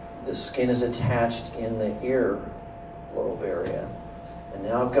the skin is attached in the ear lobe area. And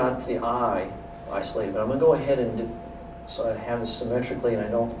now I've got the eye isolated, but I'm going to go ahead and do, so I have this symmetrically and I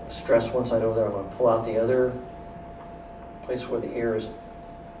don't stress one side over there. I'm going to pull out the other place where the ear has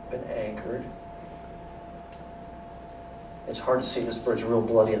been anchored. It's hard to see, this bird's real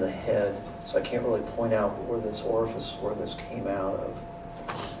bloody in the head, so I can't really point out where this orifice, where this came out of.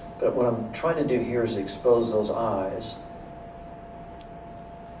 But what I'm trying to do here is expose those eyes.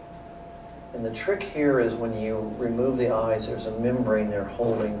 And the trick here is when you remove the eyes, there's a membrane there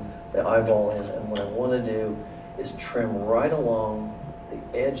holding the eyeball in, and what I want to do is trim right along the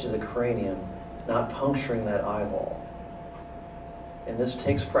edge of the cranium, not puncturing that eyeball. And this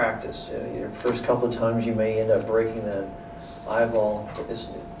takes practice. Your first couple of times you may end up breaking that eyeball.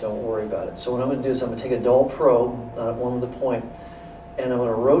 Don't worry about it. So what I'm going to do is I'm going to take a dull probe, not one with a point, and I'm going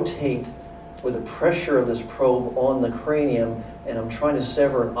to rotate with the pressure of this probe on the cranium, and I'm trying to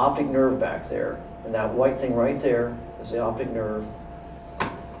sever an optic nerve back there. And that white thing right there is the optic nerve.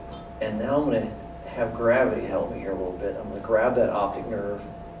 And now I'm going to have gravity help me here a little bit. I'm going to grab that optic nerve,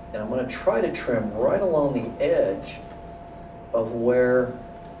 and I'm going to try to trim right along the edge of where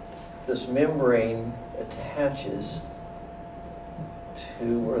this membrane attaches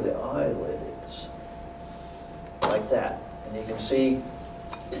to where the eyelid is, like that. And you can see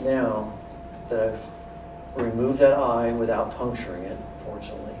now that I've removed that eye without puncturing it,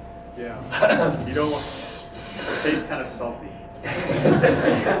 fortunately. Yeah. You don't want, it tastes kind of salty.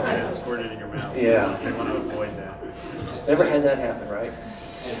 Yeah, squirt it in your mouth. Yeah. You want to avoid that. Never had that happen, right?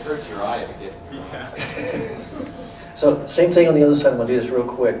 And it hurts your eye if it gets Yeah. So same thing on the other side. I'm going to do this real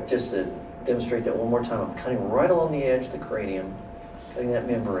quick just to demonstrate that one more time. I'm cutting right along the edge of the cranium, cutting that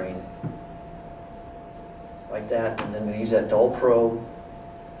membrane like that, and then I'm going to use that dull probe,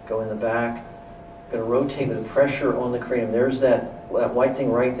 go in the back. I'm going to rotate with the pressure on the cranium. There's that white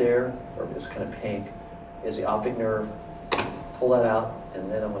thing right there, or it's kind of pink, is the optic nerve. Pull that out, and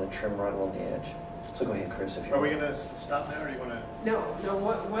then I'm going to trim right along the edge. So go ahead, Chris, if you want. Are we going to stop now, or do you want to? No,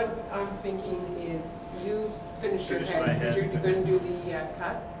 what I'm thinking is you finish your Finish my head, head. you're going to do the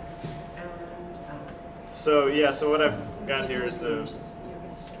cut. And, So yeah, so what I've got here is the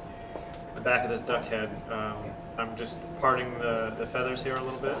back of this duck head. I'm just parting the feathers here a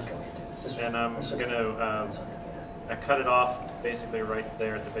little bit, and I'm going to I cut it off basically right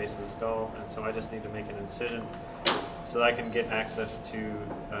there at the base of the skull, and so I just need to make an incision so that I can get access to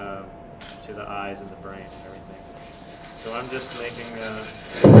the eyes and the brain and everything. So I'm just making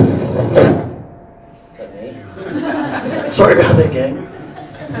Sorry about that, gang.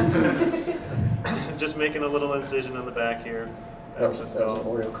 just making a little incision on the back here. That was an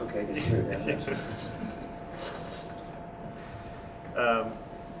Oreo cookie I just threw down.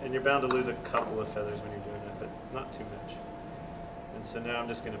 And you're bound to lose a couple of feathers when you're doing that, but not too much. And so now I'm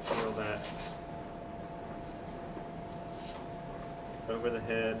just going to peel that over the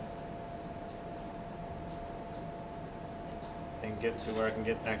head and get to where I can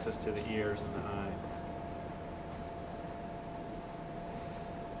get access to the ears and the eye.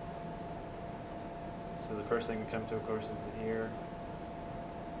 So the first thing to come to, of course, is the ear.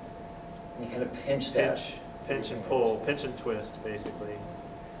 You kind of pinch that. Pinch and pull, pinch and twist, basically.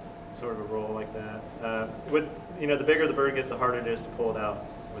 Sort of a roll like that. With the bigger the bird gets, the harder it is to pull it out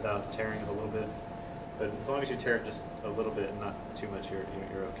without tearing it a little bit. But as long as you tear it just a little bit and not too much, you're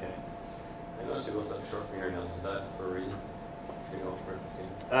okay. I noticed it goes up short fingernails. Is that for a reason?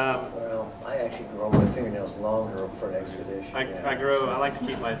 Well, I actually grow my fingernails longer for an expedition. I like to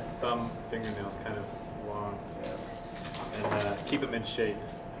keep my thumb fingernails kind of long, and keep them in shape.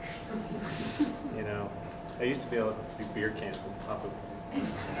 I used to be able to do beer cans on top of.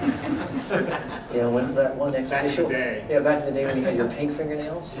 Yeah, when that one expedition. Back in the day. Yeah, back in the day when you had your pink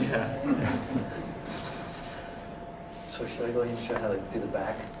fingernails. Yeah. So should I go ahead and show how to do the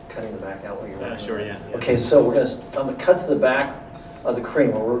back, cutting the back out where you're working? Sure, yeah. Okay, so I'm gonna cut to the back of the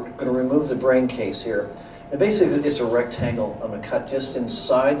cranium. We're gonna remove the brain case here. And basically it's a rectangle. I'm gonna cut just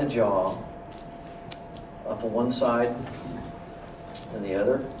inside the jaw, up on one side and the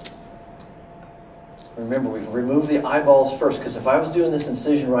other. Remember, we've removed the eyeballs first, because if I was doing this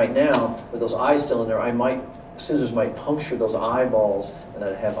incision right now with those eyes still in there, scissors might puncture those eyeballs and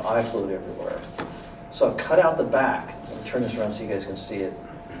I'd have eye fluid everywhere. So I've cut out the back. Let me turn this around so you guys can see it.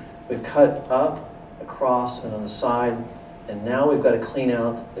 We've cut up, across, and on the side, and now we've got to clean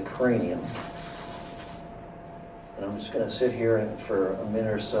out the cranium. And I'm just going to sit here for a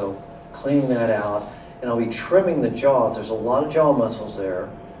minute or so, cleaning that out, and I'll be trimming the jaw. There's a lot of jaw muscles there.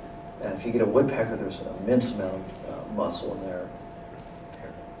 And if you get a woodpecker, there's an immense amount of muscle in there.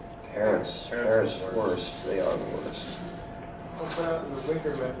 Parrots worst. They are the worst. Well, in the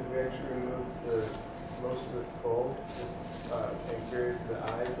Winker method, we actually remove most of the skull, just anterior to the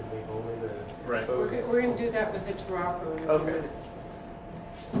eyes, and leave only the exposed. We're going to do that with the Tarocco in a few minutes.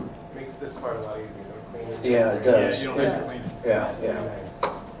 Makes this part a lot easier. Don't clean it. Yeah, it does. Yeah, you don't have to clean it. Yeah.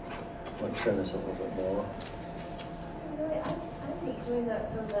 I'm going to trim this a little bit more. I hate doing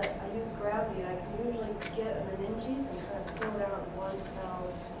that so that I use gravity. I can usually get a meninges and kind of pull it out in one fell,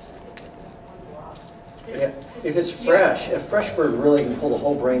 just one block. Yeah. If it's fresh, a fresh bird really can pull the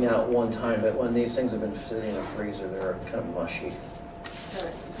whole brain out at one time, but when these things have been sitting in a freezer, they're kind of mushy.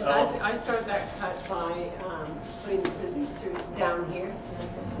 I started that cut by putting the scissors through down here,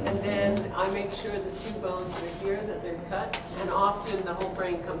 and then I make sure the two bones are here, that they're cut, and often the whole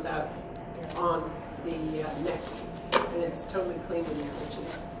brain comes out on the neck, and it's totally clean in there, which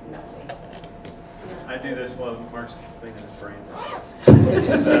is lovely. I do this while Mark's cleaning his brains out.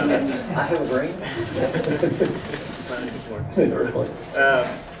 I have a brain?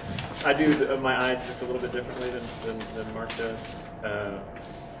 I do my eyes just a little bit differently than Mark does.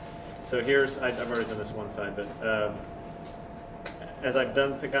 So here's, I've already done this one side, but as I've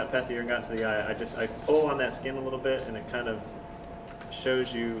got past the ear and got to the eye, I pull on that skin a little bit, and it kind of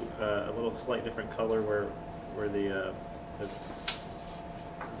shows you a little slight different color where the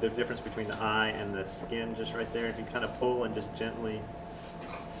difference between the eye and the skin just right there. If you kind of pull and just gently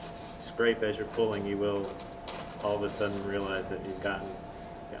scrape as you're pulling, you will all of a sudden realize that you've gotten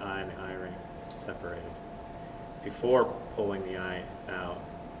the eye and the eye ring separated. Before pulling the eye out,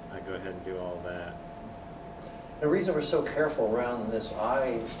 I go ahead and do all that. The reason we're so careful around this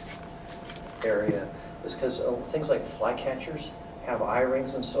eye area is because things like flycatchers have eye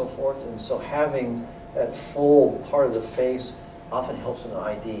rings and so forth, and so having that full part of the face often helps in the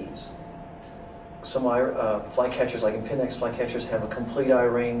IDs. Some flycatchers, like Impindex flycatchers, have a complete eye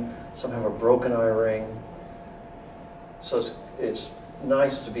ring. Some have a broken eye ring. So it's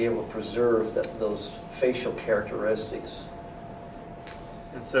nice to be able to preserve those facial characteristics.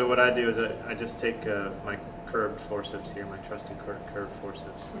 And so what I do is I just take my curved forceps here, my trusty curved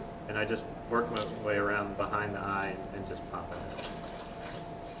forceps, and I just work my way around behind the eye and just pop it out.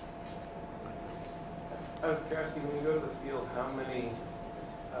 Out of curiosity, when you go to the field, how many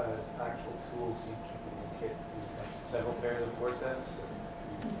actual tools do you keep in your kit? Do you have several pairs of forceps?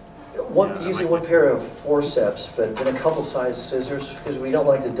 Usually one pair of forceps, but then a couple size scissors, because we don't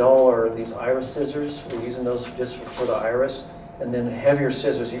like the dull or these iris scissors. We're using those just for the iris. And then heavier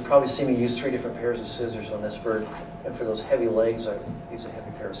scissors. You probably see me use 3 different pairs of scissors on this bird. And for those heavy legs, I use a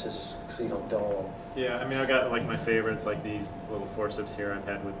heavy pair of scissors so you don't dull them. Yeah, I mean, I've got like my favorites, like these little forceps here I've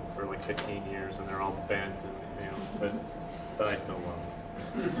had for like 15 years, and they're all bent, and but I still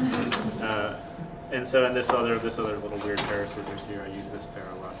love them. And so, in this other little weird pair of scissors here, I use this pair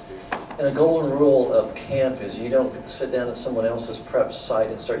a lot too. And the golden rule of camp is you don't sit down at someone else's prep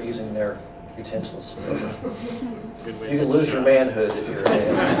site and start using their utensils. Good way You to can lose your shop. manhood if you're a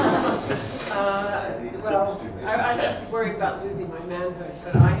man. Well, I don't worry about losing my manhood,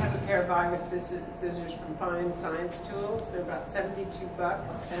 but I have a pair of iris scissors from Fine Science Tools. They're about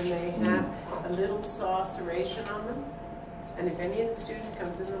 $72, and they have a little saw serration on them. And if any of the student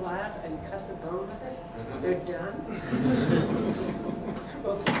comes in the lab and cuts a bone with it, they're done.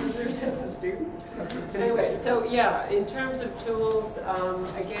 Both the scissors and the student. Anyway, so yeah, in terms of tools,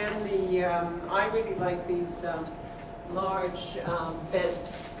 again, I really like these large bent.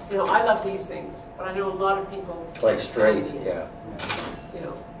 You know, I love these things, but I know a lot of people Like can't straight, stand these. yeah. You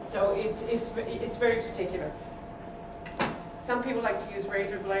know, so it's very particular. Some people like to use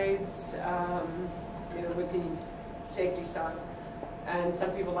razor blades, you know, with the safety side, and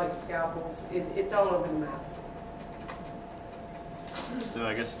some people like scalpels. It's all over the map. So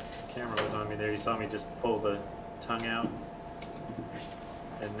I guess the camera was on me there. You saw me just pull the tongue out,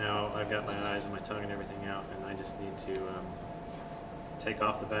 and now I've got my eyes and my tongue and everything out, and I just need to take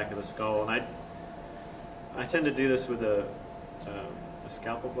off the back of the skull. And I tend to do this with a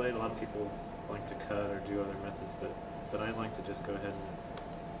scalpel blade. A lot of people like to cut or do other methods, but I like to just go ahead and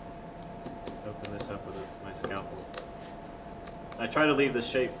open this up with my scalpel. I try to leave the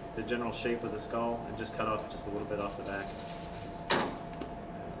shape, the general shape of the skull, and just cut off just a little bit off the back. And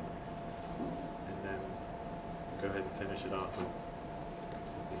then go ahead and finish it off with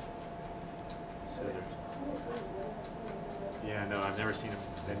the scissors. Yeah, no, I've never seen them.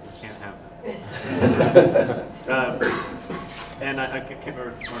 Then you can't have them. And I can't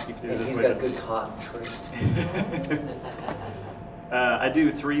remember, Mark, you can do it this He's way. got good cotton tree. I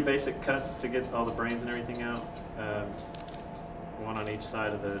do 3 basic cuts to get all the brains and everything out. One on each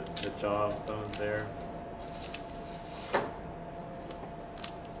side of the jaw bones there.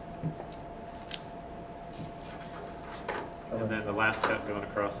 And then the last cut going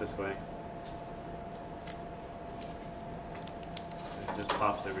across this way. It just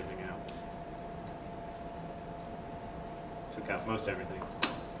pops everything out. Took out most everything.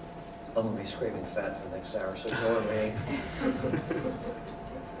 I'm going to be scraping fat for the next hour, so ignore me.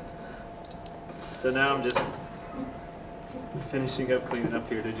 So now I'm just finishing up cleaning up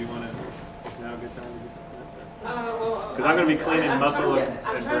here. Did you want to? Is now a good time to do something else? Well, Because I'm going to be cleaning muscle and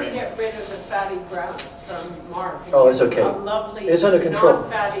I'm trying to brains. get rid of the fatty grouse from Mark. Oh, it's okay. A lovely, It's under control.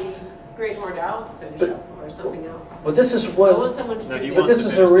 non-fatty Great Mordal to finish up, or something else. But this is I want what. someone to No, do he this. But wants this to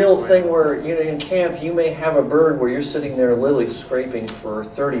is a finish real the thing point. where, you know, in camp you may have a bird where you're sitting there literally scraping for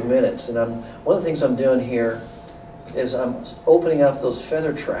 30 minutes. And one of the things I'm doing here is I'm opening up those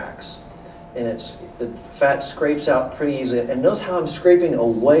feather tracks, and the fat scrapes out pretty easily. And notice how I'm scraping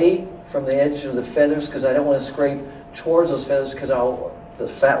away from the edge of the feathers, because I don't want to scrape towards those feathers, because the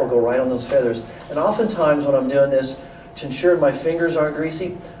fat will go right on those feathers. And oftentimes when I'm doing this, to ensure my fingers aren't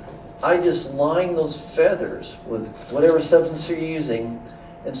greasy, I just line those feathers with whatever substance you're using,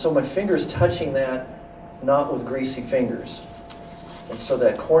 and so my finger's touching that, not with greasy fingers. And so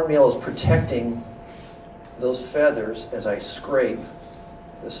that cornmeal is protecting those feathers as I scrape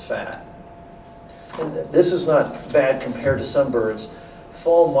this fat. And this is not bad compared to some birds.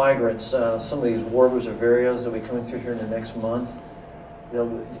 Fall migrants, some of these warblers or vireos that will be coming through here in the next month,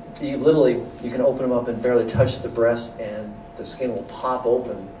 you can open them up and barely touch the breast, and the skin will pop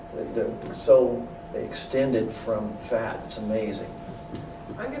open. They're so extended from fat. It's amazing.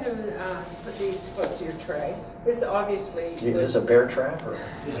 I'm going to put these close to your tray. This obviously Is this a bear trap? Or?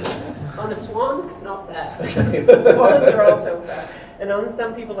 on a swan, it's not bad. Okay. Swans are also bad. And on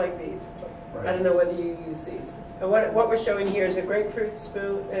some people like these. Right. I don't know whether you use these. And what we're showing here is a grapefruit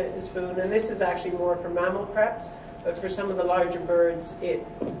spoon, and this is actually more for mammal preps, but for some of the larger birds, it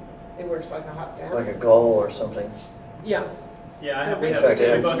works like a hot gun. Like a gull or something? Yeah. Yeah, So we basically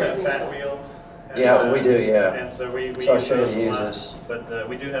both have scraping fat tools. wheels. And, Yeah, we do, yeah. And so we So I'll use show you those to a use lot, this. but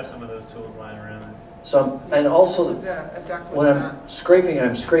we do have some of those tools lying around. And also, This is a duck when with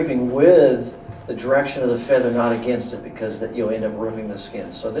I'm scraping with the direction of the feather, not against it, because you'll end up ripping the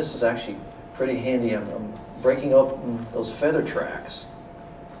skin. So this is actually pretty handy. I'm breaking open those feather tracks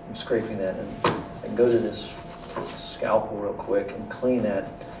and scraping that, and go to this scalpel real quick and clean that.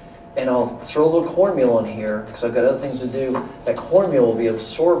 And I'll throw a little cornmeal on here, because I've got other things to do. That cornmeal will be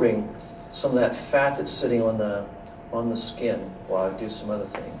absorbing some of that fat that's sitting on the skin while I do some other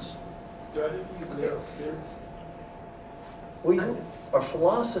things. Do I need to use narrow spears? Our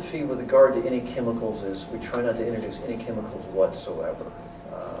philosophy with regard to any chemicals is we try not to introduce any chemicals whatsoever.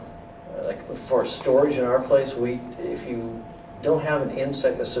 Like for storage in our place, if you don't have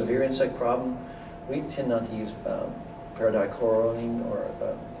a severe insect problem, we tend not to use paradichlorine or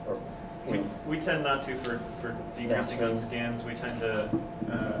We tend not to for degreasing on skins. We tend to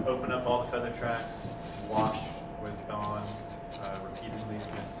open up all the feather tracks, wash with Dawn repeatedly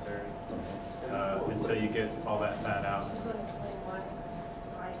if necessary, until you get all that fat out. I just want to explain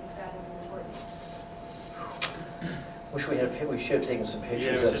why fat is important. Wish we should have taken some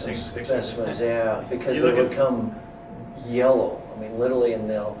pictures Yeah, of some specimens, yeah, because they would become yellow. I mean, literally, and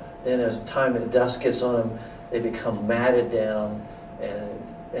then as time and dust gets on them, they become matted down,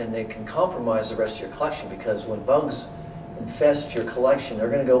 and they can compromise the rest of your collection, because when bugs infest your collection, they're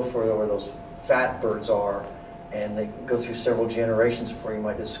going to go for where those fat birds are, and they go through several generations before you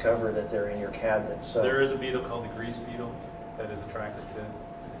might discover that they're in your cabinet. So there is a beetle called the grease beetle that is attracted to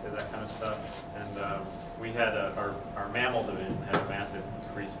that kind of stuff, and we had our mammal division had a massive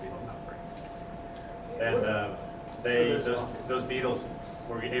grease beetle outbreak, and those beetles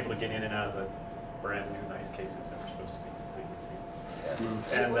were able to get in and out of the brand new nice cases that were supposed to be completely sealed.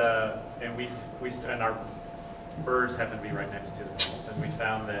 And our birds happen to be right next to the beetles, and we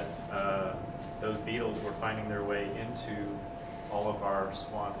found that those beetles were finding their way into all of our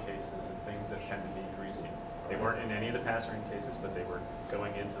swan cases and things that tend to be greasy. They weren't in any of the passerine cases, but they were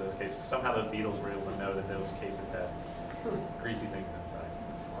going into those cases. Somehow those beetles were able to know that those cases had greasy things inside.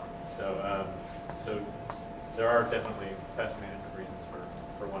 So there are definitely pest management reasons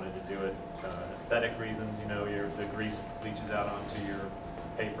for wanting to do it. Aesthetic reasons, the grease leaches out onto your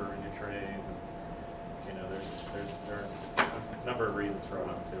paper and your trays, and there are a number of reasons for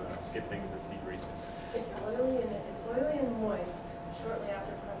wanting to get things as degreased as. It's oily and moist shortly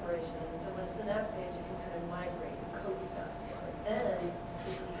after preparation, so when it's in that stage, it can kind of migrate and coat stuff. But then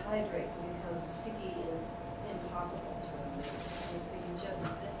it dehydrates and becomes sticky and impossible to remove. And so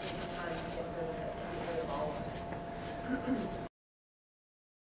this is the time to get rid of it and get rid of all of it.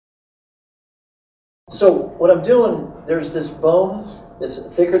 So what I'm doing, there's this bone that's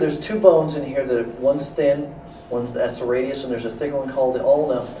thicker. There's two bones in here that one's thin, that's the radius, and there's a thicker one called the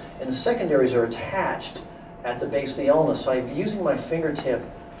ulna, and the secondaries are attached at the base of the ulna. So I'm using my fingertip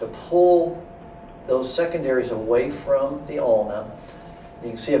to pull those secondaries away from the ulna. You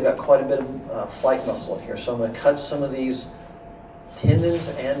can see I've got quite a bit of flight muscle in here. So I'm going to cut some of these tendons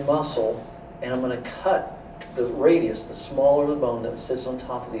and muscle, and I'm going to cut the radius, the smaller the bone that sits on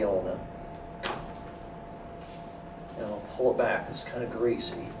top of the ulna. And I'll pull it back. It's kind of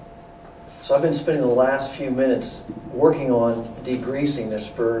greasy. So I've been spending the last few minutes working on degreasing this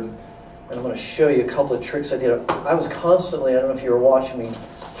bird, and I'm going to show you a couple of tricks I did. I was constantly, I don't know if you were watching me,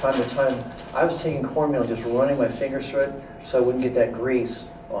 time to time, I was taking cornmeal and just running my fingers through it so I wouldn't get that grease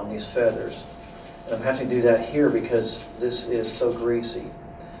on these feathers. And I'm having to do that here because this is so greasy.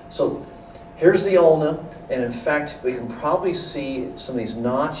 So here's the ulna, and in fact, we can probably see some of these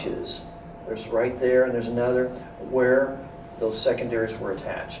notches. There's right there, and there's another where those secondaries were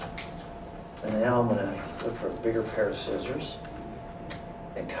attached. And now I'm going to look for a bigger pair of scissors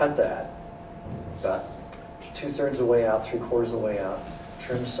and cut that about 2/3 of the way out, 3/4 of the way out.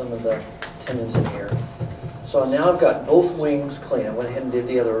 Trim some of the tendons in here. So now I've got both wings clean. I went ahead and did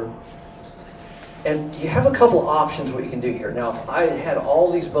the other. And you have a couple of options what you can do here. Now, if I had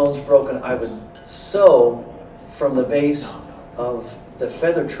all these bones broken, I would sew from the base of the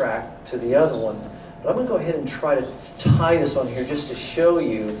feather track to the other one. But I'm going to go ahead and try to tie this on here just to show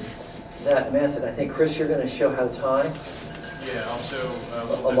you that method. I think, Chris, you're going to show how to tie? Yeah, I'll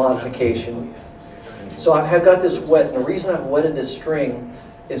show a modification. So I have got this wet, and the reason I've wetted this string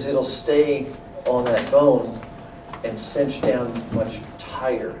is it'll stay on that bone and cinch down much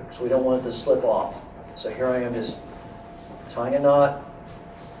tighter, so we don't want it to slip off. So here I am just tying a knot.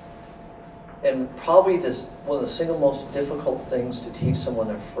 And probably one of the single most difficult things to teach someone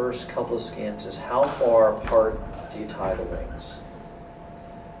their first couple of skins is how far apart do you tie the wings.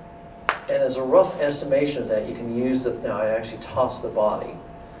 And as a rough estimation of that, you can use now I actually tossed the body.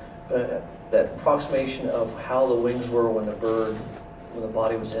 That approximation of how the wings were when the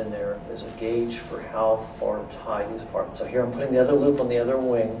body was in there is a gauge for how far to tie these apart. So here I'm putting the other loop on the other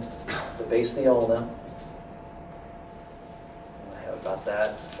wing, the base of the ulna. I have about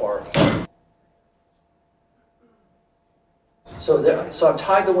that far apart. So I've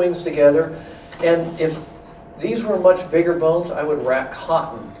tied the wings together, and if these were much bigger bones, I would wrap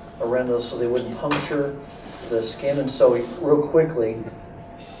cotton around those so they wouldn't puncture the skin. And so real quickly,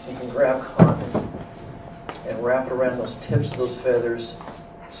 you can grab cotton and wrap it around those tips of those feathers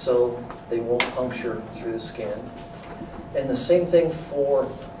so they won't puncture through the skin. And the same thing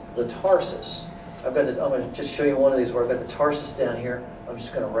for the tarsus. I'm going to just show you one of these where I've got the tarsus down here. I'm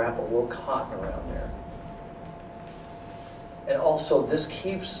just going to wrap a little cotton around there. And also, this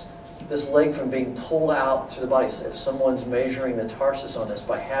keeps this leg from being pulled out to the body. So if someone's measuring the tarsus on this,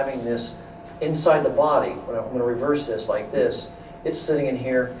 by having this inside the body, when I'm going to reverse this like this, it's sitting in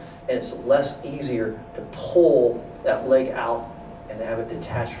here, and it's less easier to pull that leg out and have it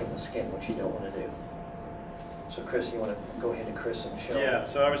detached from the skin, which you don't want to do. So Chris, you want to go ahead and Chris and show? Yeah,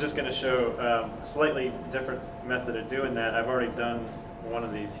 so I was just going to show a slightly different method of doing that. I've already done one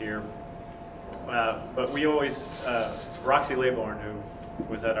of these here. But we always, Roxy Laybourne, who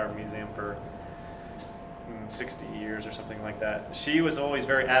was at our museum for 60 years or something like that, she was always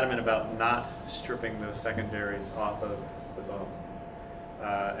very adamant about not stripping those secondaries off of the bone.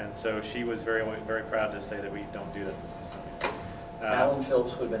 And so she was very proud to say that we don't do that at the Smithsonian. Alan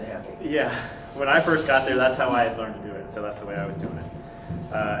Phillips would have been happy. Yeah, when I first got there, that's how I had learned to do it, so that's the way I was doing it.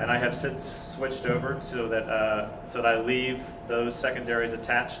 And I have since switched over so that I leave those secondaries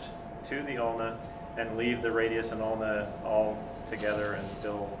attached to the ulna and leave the radius and ulna all together and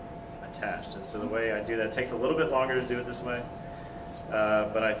still attached. And so the way I do that, it takes a little bit longer to do it this way,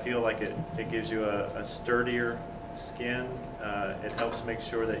 but I feel like it gives you a sturdier skin. It helps make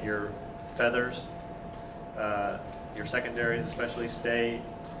sure that your feathers, your secondaries especially, stay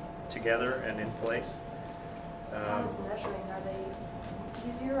together and in place. How is measuring? Are they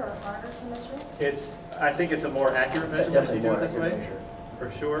easier or harder to measure? I think it's a more accurate measurement Definitely if you do more it this accurate way, measure.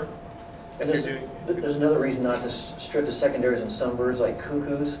 for sure. And there's another reason not to strip the secondaries in some birds, like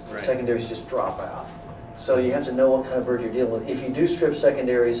cuckoos. Right. The secondaries just drop out. So you have to know what kind of bird you're dealing with. If you do strip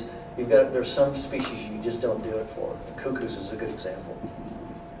secondaries, there's some species you just don't do it for. The cuckoos is a good example.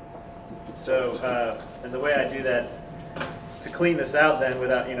 So, and the way I do that, to clean this out then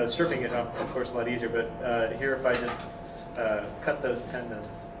without, stripping it, of course, a lot easier, but here if I just cut those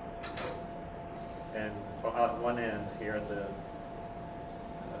tendons and out one end here at the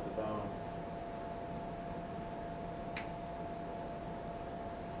bone.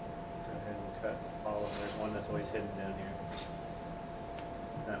 Go ahead and cut all of them. There's one that's always hidden down here.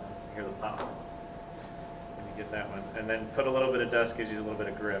 That one. You hear the pop. And you get that one. And then put a little bit of dust, gives you a little bit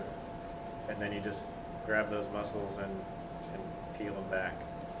of grip. And then you just grab those muscles and peel them back.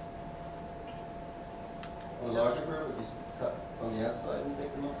 On a larger bird, would you cut from the outside and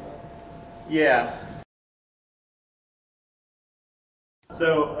take the muscle out? Yeah.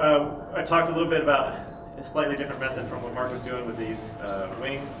 So I talked a little bit about a slightly different method from what Mark was doing with these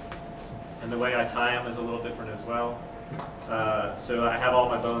wings, and the way I tie them is a little different as well. So I have all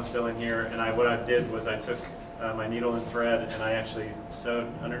my bones still in here, and what I did was I took my needle and thread and I actually sewed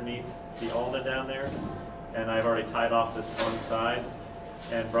underneath the ulna down there, and I've already tied off this one side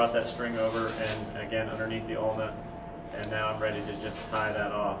and brought that string over and again underneath the ulna, and now I'm ready to just tie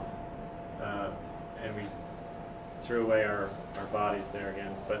that off. And we threw away our bodies there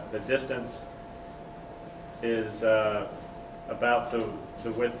again, but the distance is about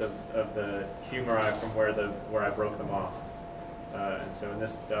the width of the humeri from where I broke them off. And so in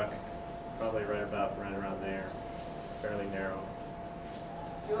this duck, probably right around there, fairly narrow.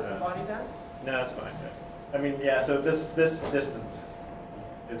 You want the body back? No, that's fine. I mean, yeah. So this distance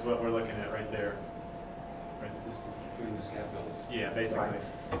is what we're looking at right there. Right. Between the scapulas. Yeah, basically. Right.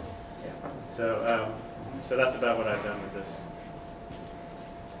 Yeah. So that's about what I've done with this.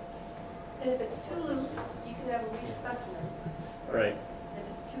 And if it's too loose, you can have a loose specimen. Right.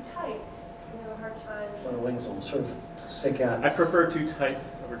 If it's too tight, you have a hard time. When the wings will sort of stick out. I prefer too tight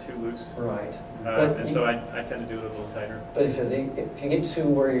over too loose. Right. And so I tend to do it a little tighter. But if you get to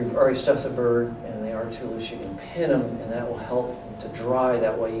where you've already stuffed the bird and they are too loose, you can pin them, and that will help to dry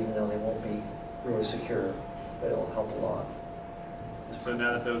that way, even though they won't be really secure. But it'll help a lot. So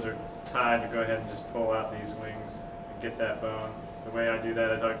now that those are tied, to go ahead and just pull out these wings and get that bone. The way I do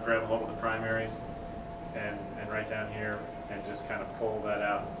that is I grab hold of the primaries and right down here and just kind of pull that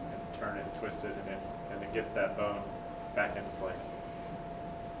out and turn it and twist it, and it gets that bone back into place.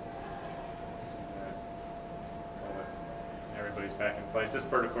 Everybody's back in place. This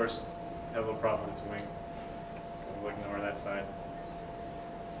bird, of course, had a little problem with its wing, so we'll ignore that side.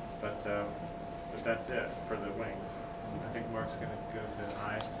 But that's it for the wings. I think Mark's going to go to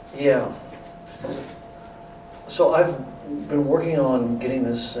eyes. Yeah. So I've been working on getting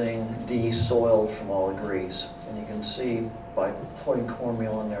this thing de-soiled from all the grease. And you can see by putting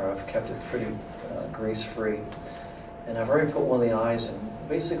cornmeal in there, I've kept it pretty grease-free. And I've already put one of the eyes in.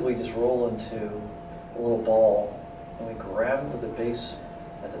 Basically just roll into a little ball, and we grab it with the base,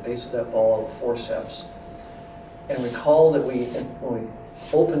 at the base of that ball with forceps. And recall that when we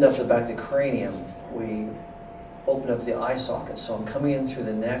opened up the back of the cranium, we opened up the eye socket. So I'm coming in through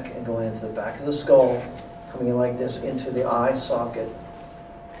the neck and going into the back of the skull, coming in like this into the eye socket,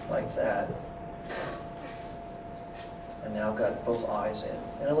 like that. And now I've got both eyes in.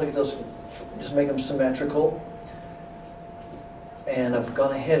 And I look at those, just make them symmetrical. And I've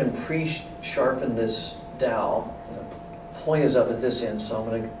gone ahead and pre-sharpened this dowel. The point is up at this end, so I'm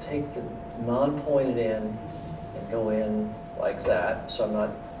going to take the non-pointed end and go in like that, so I'm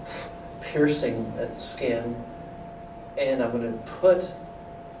not piercing that skin. And I'm going to put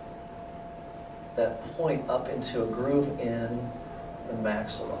that point up into a groove in the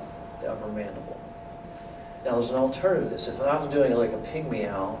maxilla, the upper mandible. Now there's an alternative to this. If I was doing like a pygmy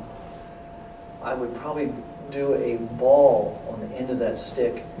owl, I would probably do a ball on the end of that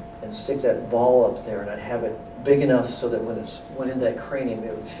stick and stick that ball up there, and I'd have it big enough so that when it went into that cranium,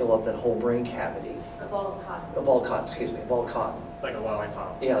 it would fill up that whole brain cavity. A ball of cotton. A ball of cotton, excuse me, a ball of cotton. Like a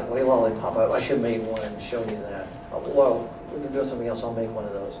lollipop. Yeah, like a lollipop. I should have made one and shown you that. Well, when we're doing something else, I'll make one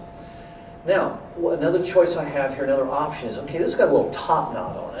of those. Now, another choice I have here, another option is, okay, this has got a little top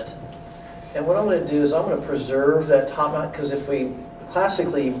knot on it. And what I'm going to do is I'm going to preserve that top knot, because if we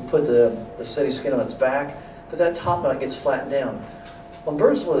classically put the steady skin on its back, but that top knot gets flattened down. On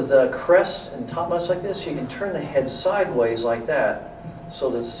birds with crests and top knots like this, you can turn the head sideways like that, so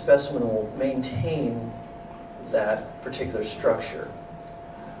that the specimen will maintain that particular structure.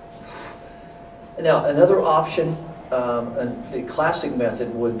 Now, another option, the classic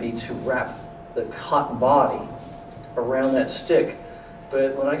method would be to wrap the cotton body around that stick.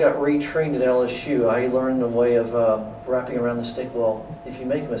 But when I got retrained at LSU, I learned a way of wrapping around the stick. Well, if you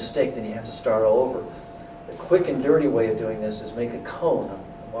make a mistake, then you have to start all over. The quick and dirty way of doing this is make a cone.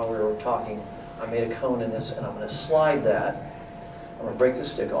 While we were talking, I made a cone in this, and I'm going to slide that. I'm going to break the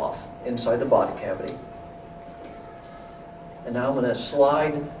stick off inside the body cavity. And now I'm going to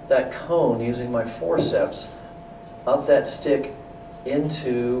slide that cone using my forceps up that stick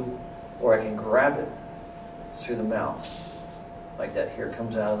into where I can grab it through the mouth. Like that. Here it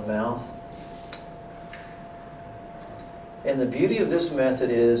comes out of the mouth. And the beauty of this method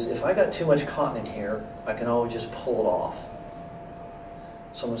is, if I got too much cotton in here, I can always just pull it off.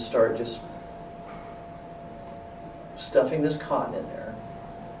 So I'm going to start just stuffing this cotton in there.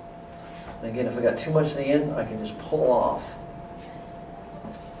 And again, if I got too much at the end, I can just pull off.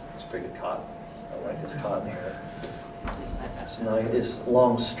 It's pretty good cotton. I like this cotton here. It's nice. It's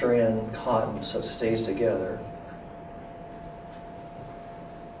long strand cotton, so it stays together.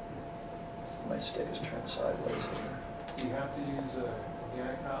 My stick is turned sideways here. Do you have to use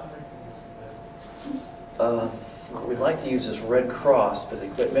organic cotton, or can you use synthetic? We'd like to use this Red Cross, but they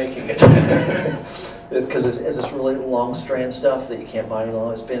quit making it. Because it's this really long strand stuff that you can't buy any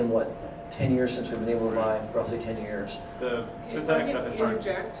longer. It's been, what, 10 years since we've been able to buy, roughly 10 years. The synthetic stuff is hard.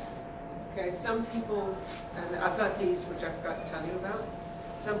 Interject. Okay, some people, and I've got these which I forgot to tell you about.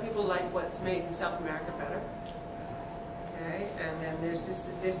 Some people like what's made in South America better. Okay, and then there's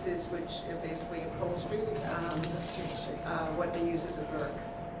this is which basically upholstery, what they use at the Burke.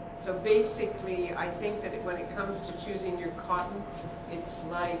 So basically, I think that when it comes to choosing your cotton, it's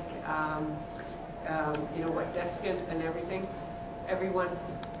like, you know, what descant and everything. Everyone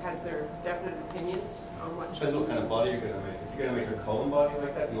has their definite opinions on what. Depends what kind of body you're going to make. If you're going to make a cone body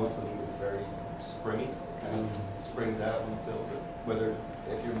like that, you want something that's very springy, kind of springs out and fills it. Whether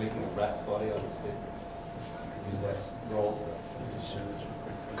if you're making a rat body on a stick, you use that roll stuff.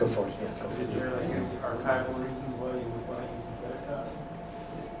 Go for it. Yeah. Is there like archival reasons why you would want to use synthetic cotton?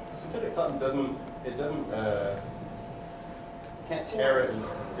 Synthetic cotton can't tear it and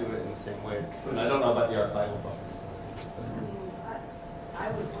do it in the same way. And I don't know about the archival properties. I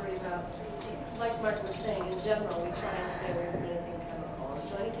would worry about, like Mark was saying, in general, we try and stay away from anything chemical. And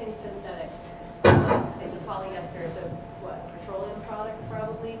so anything synthetic, it's a polyester, it's a petroleum product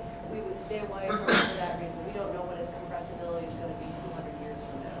probably, we would stay away from it for that reason. We don't know what its compressibility is going to be 200 years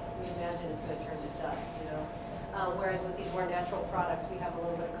from now. We imagine it's going to turn to dust, you know. Whereas with these more natural products, we have a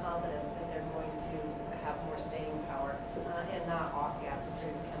little bit of confidence that they're going to have more staying power and not off-gas or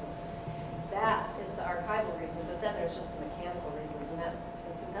produce chemicals. That is the archival reason, but then there's just the mechanical reasons, and that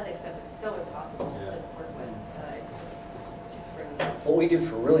synthetic stuff is so impossible to work with. It's just too springy. What we do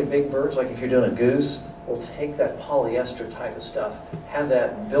for really big birds, like if you're doing a goose, we'll take that polyester type of stuff, have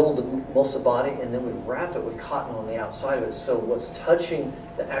that build most of the body, and then we wrap it with cotton on the outside of it. So what's touching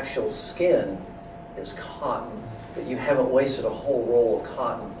the actual skin is cotton, but you haven't wasted a whole roll of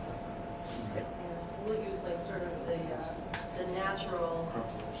cotton. Yeah. We'll use like sort of the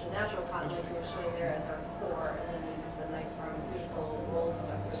natural cotton like you were showing there as our core, and then we use the nice pharmaceutical rolled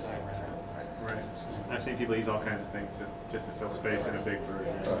stuff for the external part. Right. And I've seen people use all kinds of things just to fill space in a big bird.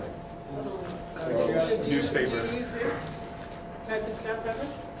 Should you Newspaper. use this type of stuff, Evan?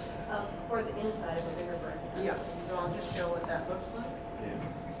 For the inside of a bigger bird. Yeah. So I'll just show what that looks like. Yeah.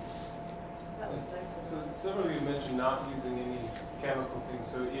 That was nice. So some of you mentioned not using any chemical things.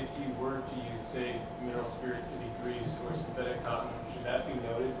 So if you were to use, say, mineral spirits to degrease or synthetic cotton, should that be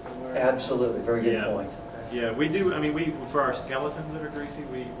noted somewhere? Absolutely, very good point. Yeah, we do. I mean, for our skeletons that are greasy,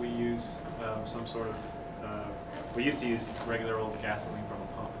 we use some sort of. We used to use regular old gasoline from a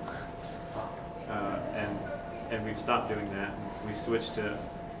pump, and we've stopped doing that. And we switched to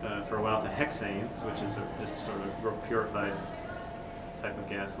for a while to hexanes, which is just sort of real purified type of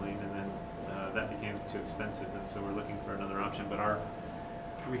gasoline, and then that became too expensive, and so we're looking for another option. But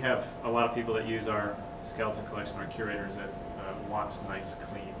we have a lot of people that use our skeleton collection, our curators that want nice,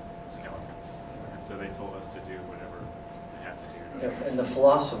 clean skeletons, and so they told us to do whatever we have to do. Yeah, and the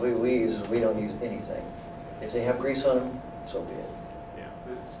philosophy we use is we don't use anything. If they have grease on them, so be it.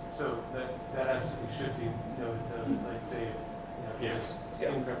 Yeah. So that actually should be noted, like say, yes,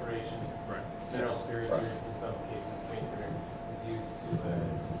 skin preparation, right? Mineral spirits, right. In some cases, convener is used to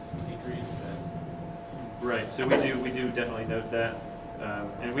decrease that. Right. So we do definitely note that,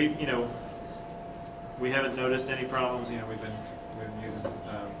 and we haven't noticed any problems. We've been using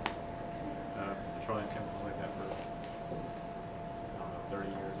petroleum chemicals like that for I don't know 30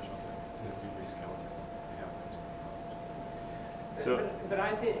 years or something. We skeletons. So, but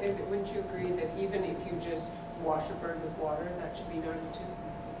I think, wouldn't you agree that even if you just wash a bird with water, that should be noted too?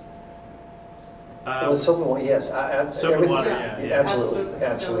 Well, soap and water, yes. Soap and water, yeah.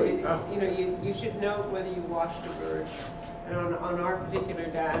 Absolutely. So, you should note whether you washed a bird. And on our particular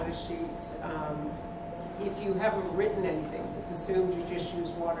data sheets, if you haven't written anything, it's assumed you just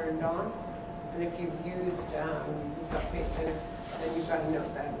use water and Dawn. And if you've used, you've got paint thinner, then you've got to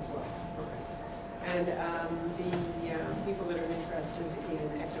note that as well. And the people that are interested in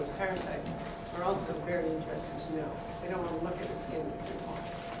ectoparasites are also very interested to know. They don't want to look at the skin that's been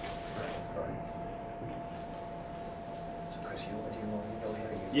washed. Right. So Chris, do you want to go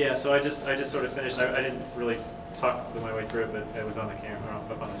ahead? Yeah, so I just sort of finished. I didn't really talk my way through it, but it was on the camera,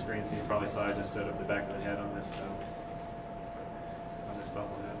 up on the screen, so you probably saw I just set up the back of the head on this buffalo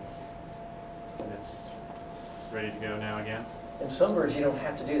head. And it's ready to go now again. In some birds, you don't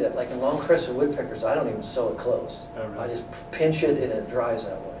have to do that. Like in long-crested woodpeckers, I don't even sew it closed. Oh, really? I just pinch it and it dries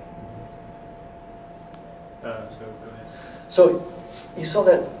that way. So go ahead. So you saw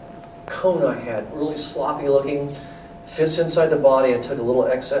that cone I had, really sloppy looking, fits inside the body. I took a little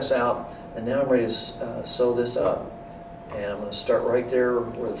excess out, and now I'm ready to sew this up. And I'm going to start right there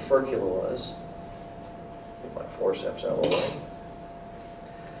where the furcula was. Get my forceps out of the way.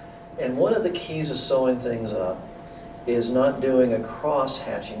 And one of the keys to sewing things up is not doing a cross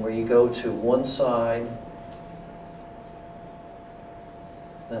hatching where you go to one side,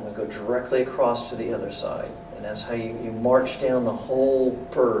 and I'm going to go directly across to the other side. And that's how you march down the whole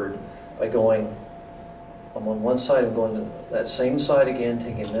bird by going, I'm on one side, I'm going to that same side again,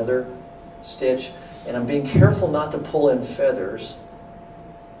 taking another stitch, and I'm being careful not to pull in feathers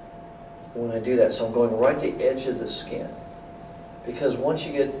when I do that. So I'm going right at the edge of the skin. Because once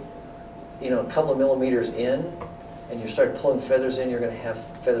you get, a couple of millimeters in, and you start pulling feathers in, you're going to have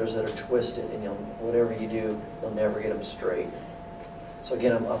feathers that are twisted, and whatever you do, you'll never get them straight. So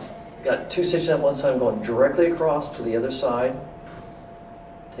again, I've got two stitches on one side, I'm going directly across to the other side,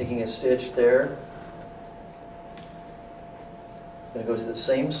 taking a stitch there. I'm going to go to the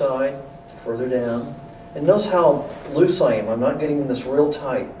same side, further down. And notice how loose I am. I'm not getting this real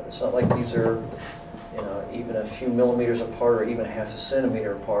tight. It's not like these are, even a few millimeters apart or even half a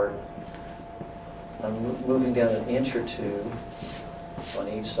centimeter apart. I'm moving down an inch or two on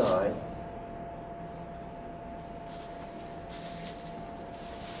each side.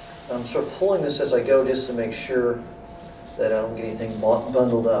 I'm sort of pulling this as I go just to make sure that I don't get anything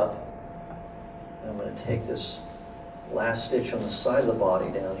bundled up. And I'm going to take this last stitch on the side of the body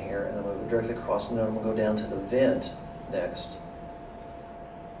down here, and I'm going to go directly across, and then I'm going to go down to the vent next.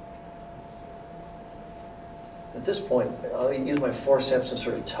 At this point, I'll use my forceps and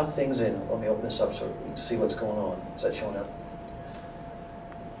sort of tuck things in. Let me open this up so you can see what's going on. Is that showing up?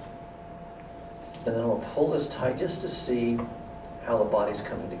 And then I'm going to pull this tight just to see how the body's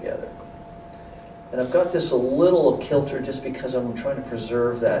coming together. And I've got this a little kilter just because I'm trying to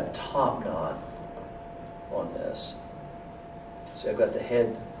preserve that top knot on this. See, I've got the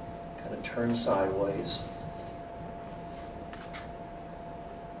head kind of turned sideways.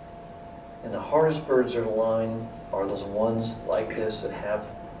 And the hardest birds are to line are those ones like this that have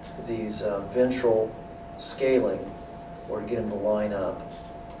these ventral scaling, or to get them to line up.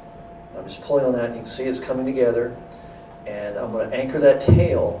 I'm just pulling on that, and you can see it's coming together. And I'm going to anchor that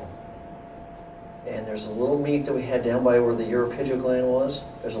tail. And there's a little meat that we had down by where the uropygial gland was.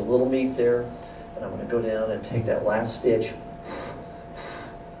 There's a little meat there. And I'm going to go down and take that last stitch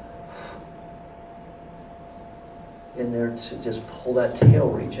in there to just pull that tail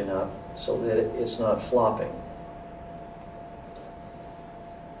region up so that it's not flopping.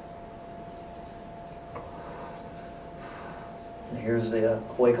 And here's the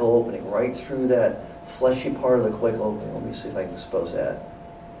coical opening, right through that fleshy part of the coical opening. Let me see if I can expose that.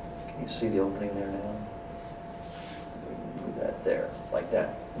 Can you see the opening there now? Move that there, like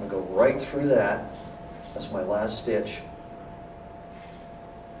that. I'm going to go right through that. That's my last stitch.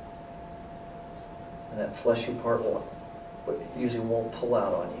 And that fleshy part usually won't pull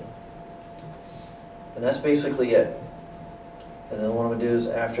out on you. And that's basically it. And then what I'm going to do is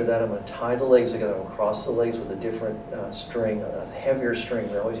after that, I'm going to tie the legs together. I'm going to cross the legs with a different string, a heavier string.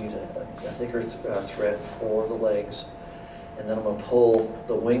 We always use a thicker thread for the legs. And then I'm going to pull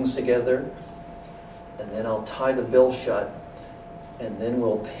the wings together. And then I'll tie the bill shut. And then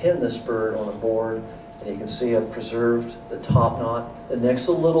we'll pin this bird on a board. And you can see I've preserved the top knot. The neck's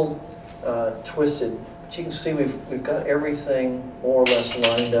a little twisted, but you can see we've got everything more or less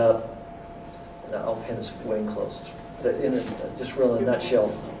lined up. And I'll pin this wing closed. Just real in a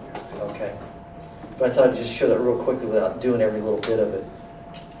nutshell. Okay. But I thought I'd just show that real quickly without doing every little bit of it.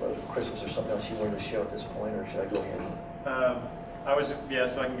 Chris, was there something else you wanted to show at this point, or should I go ahead? I was just, yeah,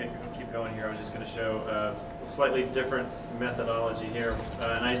 so I can keep going here. I was just going to show a slightly different methodology here.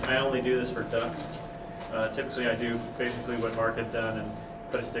 And I only do this for ducks. Typically I do basically what Mark had done and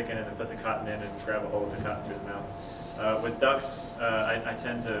put a stick in it and put the cotton in and grab a hold of the cotton through the mouth. With ducks, I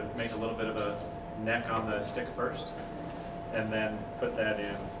tend to make a little bit of a neck on the stick first and then put that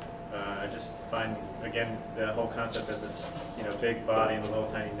in. I just find, again, the whole concept of this, big body and the little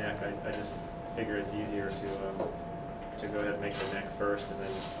tiny neck, I just figure it's easier to go ahead and make the neck first and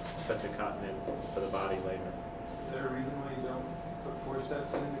then put the cotton in for the body later. Is there a reason why you don't put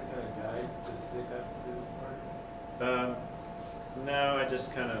forceps in to kind of guide the stick up to this part? No, I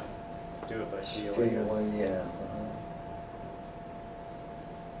just kind of do it by feel. Yeah.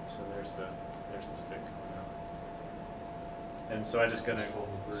 So there's the stick. And so I just gonna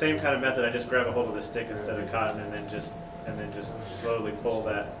same kind of method. I just grab a hold of the stick instead of cotton, and then just slowly pull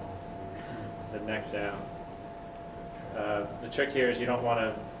the neck down. The trick here is you don't want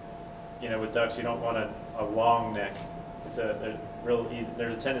to, with ducks, you don't want a long neck. It's a real easy.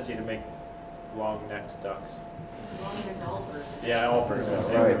 There's a tendency to make long-necked ducks. Long-necked all birds. Yeah, all birds.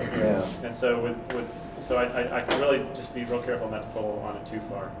 Right. Yeah. And so so I can really just be real careful not to pull on it too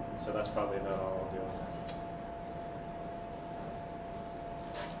far. So that's probably about all I'll do on that.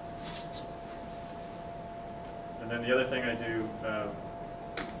 And then the other thing I do,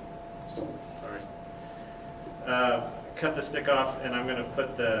 cut the stick off, and I'm going to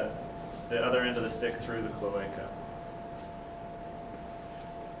put the other end of the stick through the cloaca.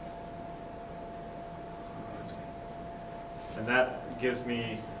 And that gives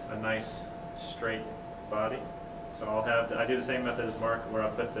me a nice straight body. So I do the same method as Mark, where I'll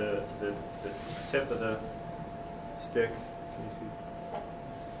put the tip of the stick, can you see?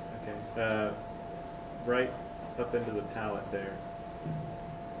 Okay, right up into the palate there.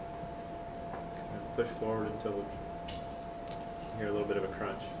 And push forward until you hear a little bit of a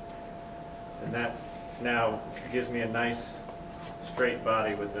crunch. And that now gives me a nice straight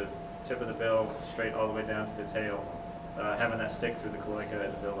body with the tip of the bill straight all the way down to the tail. Having that stick through the cloaca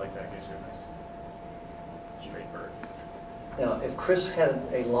and the bill like that gives you a nice straight bird. Now, if Chris had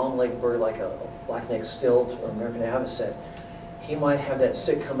a long-legged bird like a black-necked stilt or American avocet, he might have that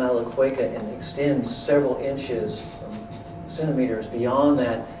stick come out of the cloaca and extend several inches, centimeters beyond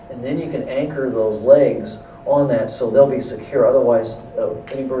that, and then you can anchor those legs on that so they'll be secure. Otherwise,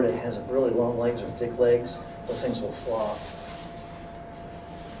 any bird that has really long legs or thick legs, those things will flop.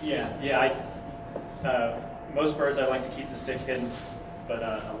 Yeah. Most birds I like to keep the stick hidden, but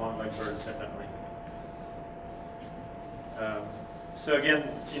long-legged birds definitely. So again,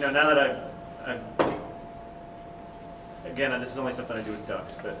 now that again, this is only something I do with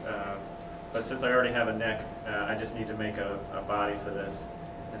ducks, but since I already have a neck, I just need to make a body for this,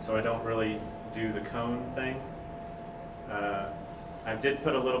 and so I don't really do the cone thing. I did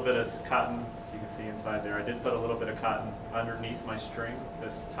put a little bit of cotton, you can see inside there, I did put a little bit of cotton underneath my string,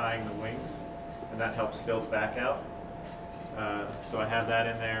 just tying the wings, and that helps fill back out. So I have that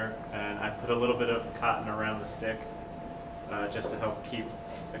in there, and I put a little bit of cotton around the stick just to help keep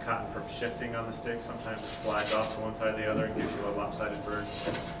the cotton from shifting on the stick. Sometimes it slides off to one side or the other and gives you a lopsided bird.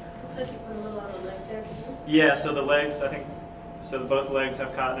 Looks like you put a little on the leg there too. Yeah, so the legs, I think, both legs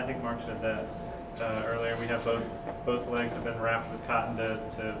have cotton. I think Mark said that earlier. We have both legs have been wrapped with cotton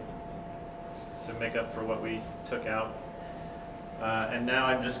to make up for what we took out. And now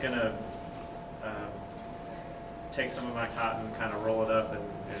I'm just going to take some of my cotton, kind of roll it up and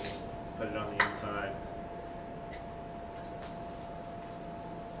put it on the inside.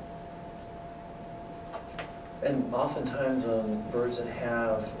 And oftentimes on birds that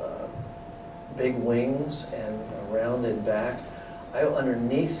have big wings and a rounded back,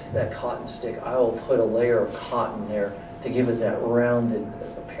 underneath that cotton stick, I will put a layer of cotton there to give it that rounded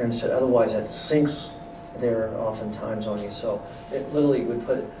appearance. Otherwise, that sinks there oftentimes on you. So it literally would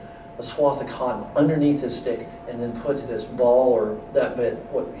put a swath of cotton underneath the stick and then put this ball or that bit,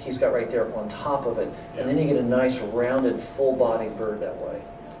 what he's got right there, on top of it. And then you get a nice rounded, full-bodied bird that way.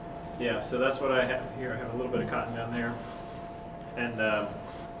 Yeah, so that's what I have here. I have a little bit of cotton down there. And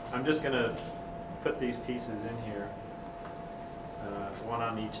I'm just going to put these pieces in here, one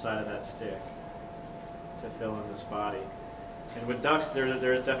on each side of that stick, to fill in this body. And with ducks, there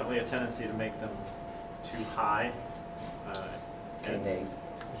is definitely a tendency to make them too high. Nate.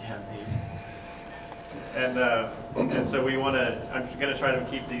 Yeah, Nate. And so we want to, I'm going to try to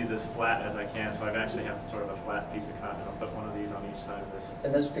keep these as flat as I can, so I've actually have sort of a flat piece of cotton. I'll put one of these on each side of this.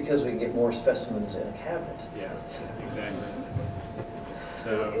 And that's because we can get more specimens in a cabinet. Yeah, exactly.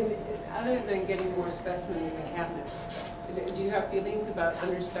 So, other than getting more specimens in the cabinet, do you have feelings about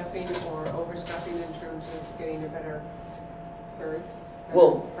understuffing or overstuffing in terms of getting a better bird?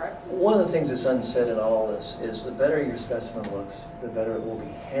 Well, Correct? one of the things that's unsaid in all this is the better your specimen looks, the better it will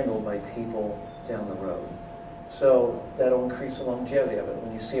be handled by people down the road. So that'll increase the longevity of it.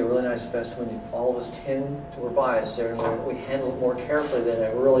 When you see a really nice specimen, all of us tend to, we're biased there, and we handle it more carefully than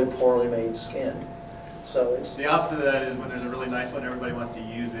a really poorly made skin. So it's the opposite of that is when there's a really nice one, everybody wants to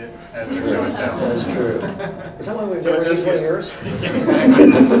use it as their show and tell. That's true. Is that why we've So never used one of yours?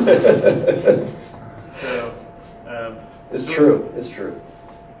 So, it's true. It's true.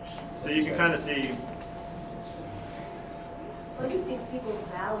 So you can kind of see. What do you think people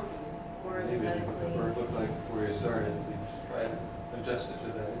value more Maybe the aesthetically? bird looked like where you started, you just try to adjust it to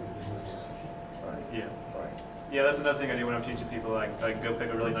that image as much as you can. Right. Yeah. Right. Yeah, that's another thing I do when I'm teaching people. I go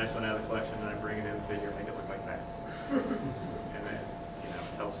pick a really nice one out of the collection and I bring it in and say, here, make it look like that. And it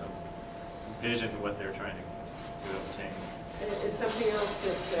helps them vision what they're trying to obtain. It's something else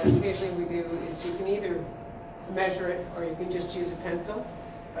that occasionally we do is you can either measure it or you can just use a pencil.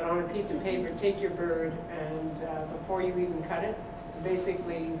 But on a piece of paper, take your bird and before you even cut it,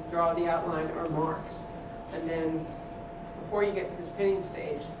 basically draw the outline or marks. And then before you get to this pinning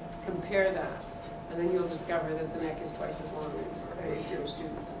stage, compare that. And then you'll discover that the neck is twice as long as if you're a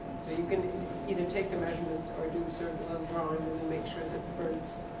student. So you can either take the measurements or do sort of a little drawing and then make sure that the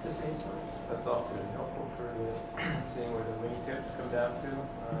bird's the same size. That's also really helpful for seeing where the wingtips come down to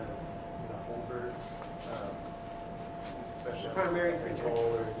the whole bird, especially The primary on the projection.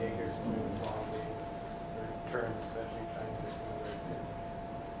 goal or Jaegers doing long wings or turns, especially trying to get some of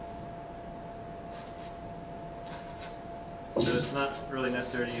their So it's not really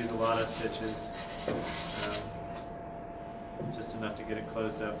necessary to use a lot of stitches. Just enough to get it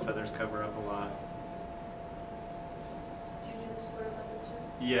closed up. Feathers cover up a lot. Did you do the square level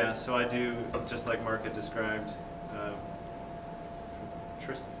too? Yeah, so I do, just like Mark had described,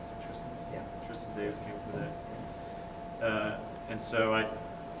 Tristan Davis came up with it. And so I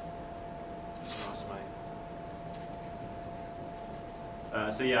lost my,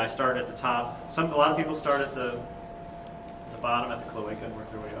 so yeah, I start at the top. A lot of people start at the bottom at the cloaca and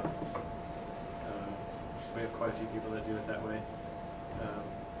work their way up. We have quite a few people that do it that way.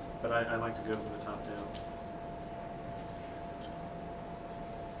 But I like to go from the top down.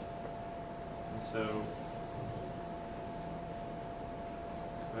 And so,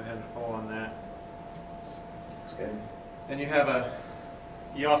 go ahead and pull on that. Okay. And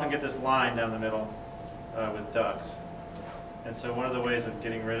you often get this line down the middle with ducks. And so one of the ways of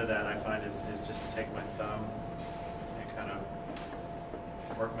getting rid of that, I find, is just to take my thumb and kind of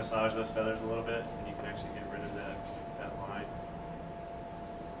massage those feathers a little bit, and you can actually get rid of that line.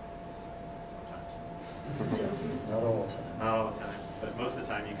 Sometimes. Not all the time. Not all the time, but most of the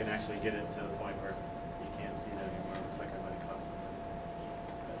time you can actually get it to the point where you can't see that anymore. It looks like I might have caught something.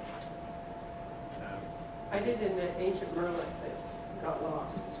 I did an ancient merlet that got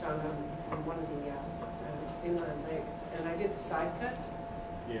lost. It was found on one of the inland lakes, and I did the side cut.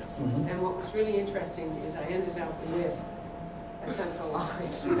 Yeah. Mm-hmm. And what was really interesting is I ended up with a central line.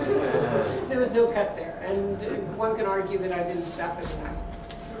 There was no cut there, and one can argue that I didn't stuff it enough.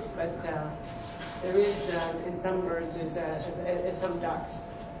 But there is, in some birds, some ducks,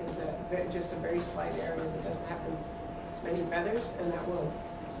 there's just a very slight area that doesn't have as many feathers, and that will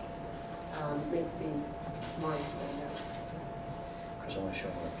make the line stand out. Chris, I want to show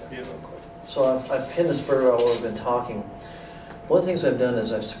them right there Yeah. real quick. So I've pinned this bird while we've been talking. One of the things I've done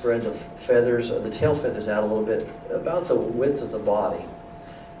is I've spread the feathers, or the tail feathers out a little bit, about the width of the body.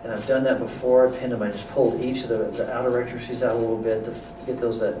 And I've done that before I pinned them. I just pulled each of the outer rectrices out a little bit to get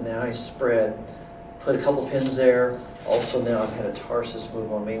those that nice spread. Put a couple pins there. Also now I've had a tarsus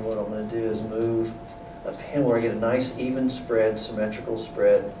move on me. What I'm going to do is move a pin where I get a nice even spread, symmetrical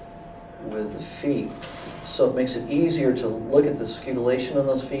spread with the feet. So it makes it easier to look at the scutellation on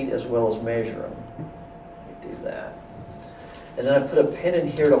those feet as well as measure them. Do that. And then I put a pin in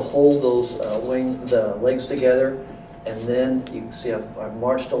here to hold those the legs together. And then you can see I've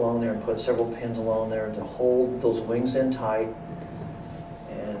marched along there and put several pins along there to hold those wings in tight.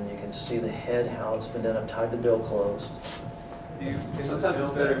 And you can see the head, how it's been done. I've tied the bill closed. Sometimes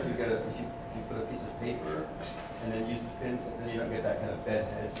it's better if you put a piece of paper and then use the pins, then you don't get that kind of bed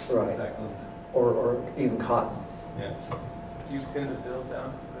head effect on that. Or even cotton. Yeah. Do you pin the bill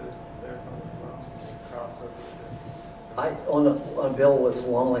down to the airphone as well? Cross over the On a bill that's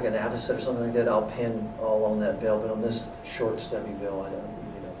long like an avocet or something like that, I'll pin all on that bill, but on this short, stubby bill, I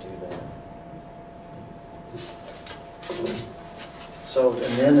don't do that. So,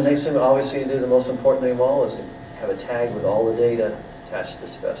 and then the next thing, obviously, to do the most important thing of all is to have a tag with all the data attached to the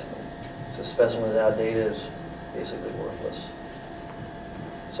specimen. So a specimen without data is basically worthless.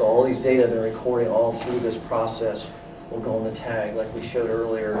 So all these data have been recording all through this process will go on the tag, like we showed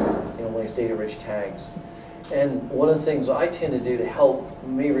earlier, one of these data-rich tags. And one of the things I tend to do to help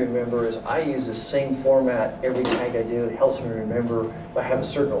me remember is I use the same format every tag I do. It helps me remember if I have a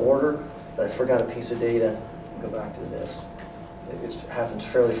certain order, that I forgot a piece of data, go back to this. It happens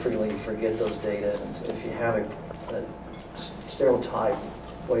fairly frequently, you forget those data. And if you have a stereotype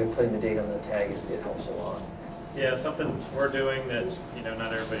way of putting the data on the tag, it helps a lot. Yeah, something we're doing that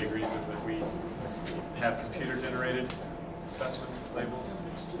not everybody agrees with, but we have computer-generated specimen labels.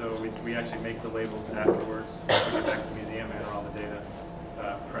 So we actually make the labels afterwards. We get back to the museum, enter all the data,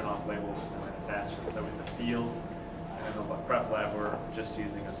 print off labels, and then attach them. So in the field and in the prep lab, we're just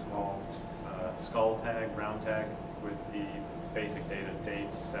using a small skull tag, round tag, with the basic data: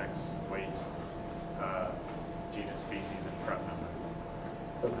 date, sex, weight, genus, species, and prep number.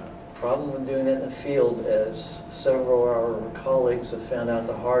 The problem with doing that in the field is several of our colleagues have found out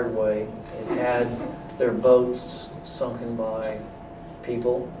the hard way. It had their boats sunken by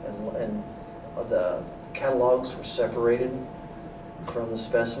people, and the catalogs were separated from the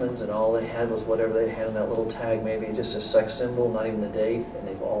specimens, and all they had was whatever they had on that little tag, maybe just a sex symbol, not even the date,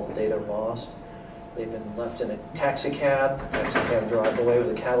 and all the data lost. They've been left in a taxi cab drive away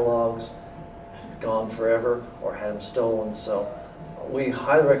with the catalogs, gone forever, or had them stolen. So we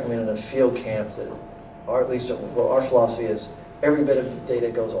highly recommend in a field camp that, or at least our philosophy is, every bit of data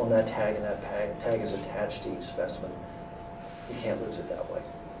goes on that tag, and that tag is attached to each specimen. You can't lose it that way.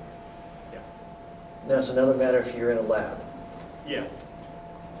 Yeah. Now it's another matter if you're in a lab. Yeah.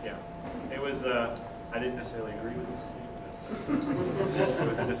 Yeah. It was, I didn't necessarily agree with this decision, but it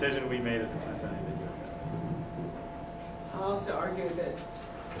was a decision we made at the Smithsonian. I'll also argue that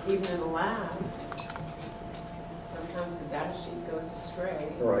even in a lab, sometimes the data sheet goes astray.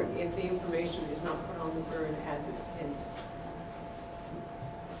 Right. If the information is not put on the bird as it's pinned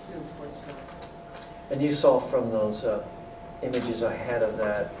before it's drawn. And you saw from those images I had of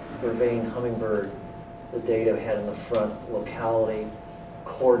that Vervain hummingbird, the data I had in the front, locality,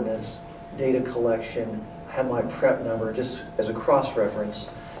 coordinates, data collection, had my prep number just as a cross-reference,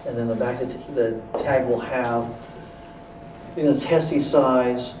 and then the back the tag will have testy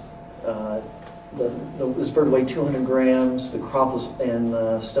size. This bird weighed 200 grams. The crop was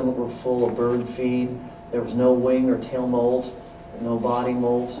and stomach were full of bird feed. There was no wing or tail molt, no body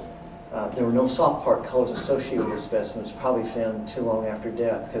molt. There were no soft part colors associated with the specimens, probably found too long after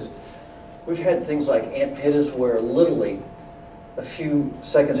death, because we've had things like ant pittas where literally a few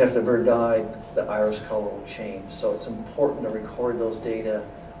seconds after the bird died, the iris color will change. So it's important to record those data,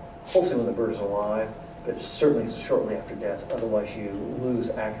 hopefully when the bird is alive, but certainly shortly after death. Otherwise you lose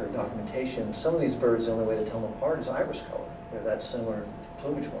accurate documentation. Some of these birds, the only way to tell them apart is iris color. They're that similar in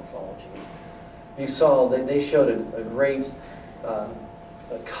plumage morphology. You saw, they showed a great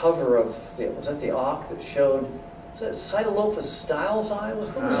a cover of, was that the Auk that showed, was that Cytalopus Styles eye? What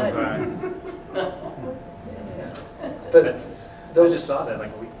was that? Yeah. But those, I just saw that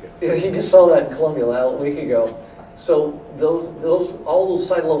like a week ago. Yeah, you just saw that in Columbia a week ago. So all those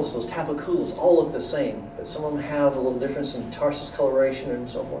Cytalopus, those tapaculas, all look the same, but some of them have a little difference in tarsus coloration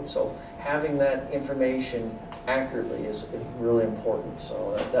and so forth. So having that information accurately is really important.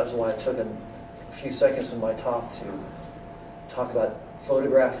 So that was why I took a few seconds in my talk to talk about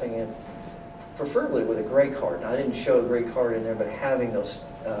photographing it, preferably with a gray card. Now, I didn't show a gray card in there, but having those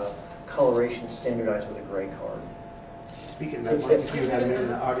coloration standardized with a gray card. Speaking of that, Mark, if you had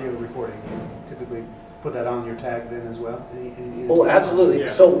an audio recording, you typically put that on your tag then as well? Oh, absolutely.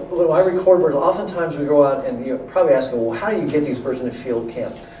 Yeah. So when I record birds, oftentimes we go out and you're probably asking, well, how do you get these birds in a field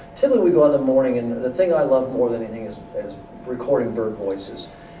camp? typically we go out in the morning, and the thing I love more than anything is recording bird voices.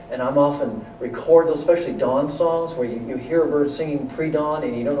 And I'm often record those, especially dawn songs, where you hear a bird singing pre-dawn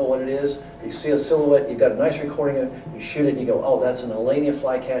and you don't know what it is. You see a silhouette, you've got a nice recording of it, you shoot it and you go, oh, that's an Elenia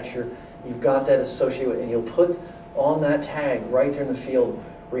flycatcher. You've got that associated with it, and you'll put on that tag right there in the field,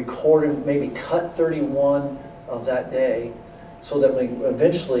 recorded, maybe cut 31 of that day, so that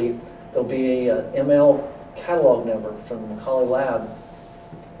eventually there'll be a ML catalog number from the Macaulay Lab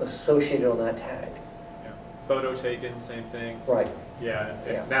associated on that tag. Yeah. Photo taken, same thing. Right. Yeah.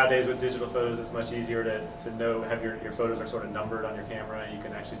 Yeah. Nowadays with digital photos, it's much easier to know, have your photos are sort of numbered on your camera, and you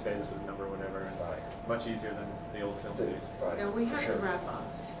can actually say this was number whatever. Right. Much easier than the old film days. Right. Now, we have to wrap up.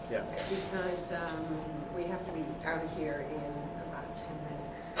 Yeah. Because we have to be out of here in about 10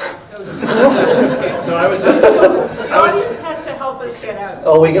 minutes. So I was just. The audience has to help us get out.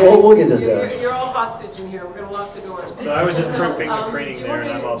 Oh, we'll get this done. You're all hostage in here. We're going to lock the doors. So I was just proving the printing there,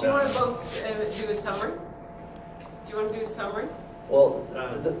 and I'm all done. Do you want done. to both do a summary? Do you want to do a summary? Well,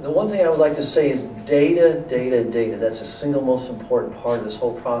 the one thing I would like to say is data, data, data. That's the single most important part of this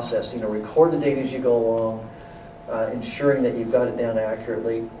whole process. You know, record the data as you go along, ensuring that you've got it down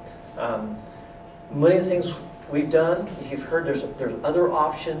accurately. Many of the things we've done, if you've heard, there's other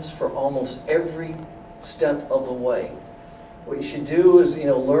options for almost every step of the way. What you should do is, you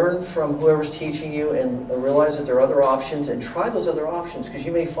know, learn from whoever's teaching you and realize that there are other options, and try those other options, because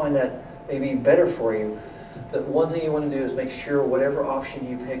you may find that may be better for you. The one thing you want to do is make sure whatever option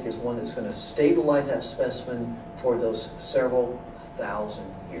you pick is one that's going to stabilize that specimen for those several thousand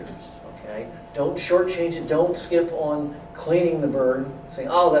years. Okay? Don't shortchange it. Don't skip on cleaning the bird, saying,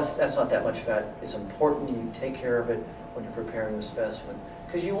 oh, that's not that much fat. It's important you take care of it when you're preparing the specimen,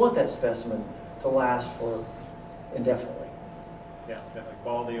 because you want that specimen to last for indefinitely. Yeah, definitely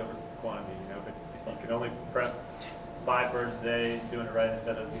quality over quantity. You know, if you can only prep 5 birds a day, doing it right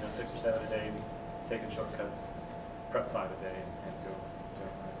instead of 6 or 7 a day, taking shortcuts, prep 5 a day and do it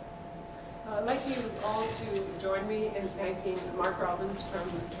right. I'd like you all to join me in thanking Mark Robbins from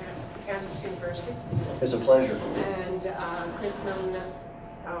Kansas University. It's a pleasure. And Chris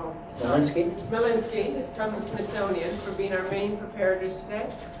Milensky from the Smithsonian for being our main preparators today.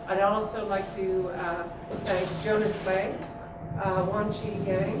 I'd also like to thank Jonas Lay, Wan Chi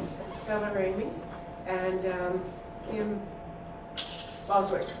Yang, Stella Ramey, and Kim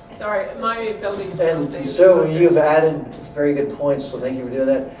Bostwick. Sorry, my building. And so you've added very good points, so thank you for doing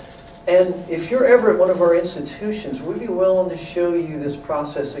that. And if you're ever at one of our institutions, we'd be willing to show you this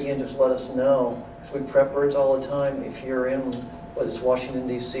process again. Just let us know, because we prep birds all the time. If you're in, whether it's Washington,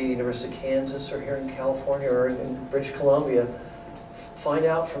 D.C., University of Kansas, or here in California, or in British Columbia, find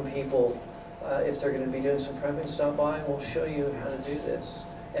out from people if they're going to be doing some prepping. Stop by and we'll show you how to do this.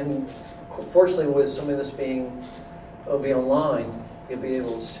 And fortunately, with some of this will be online, you'll be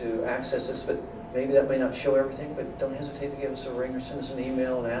able to access this, but maybe that may not show everything, but don't hesitate to give us a ring or send us an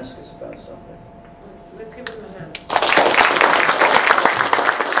email and ask us about something. Let's give them a hand.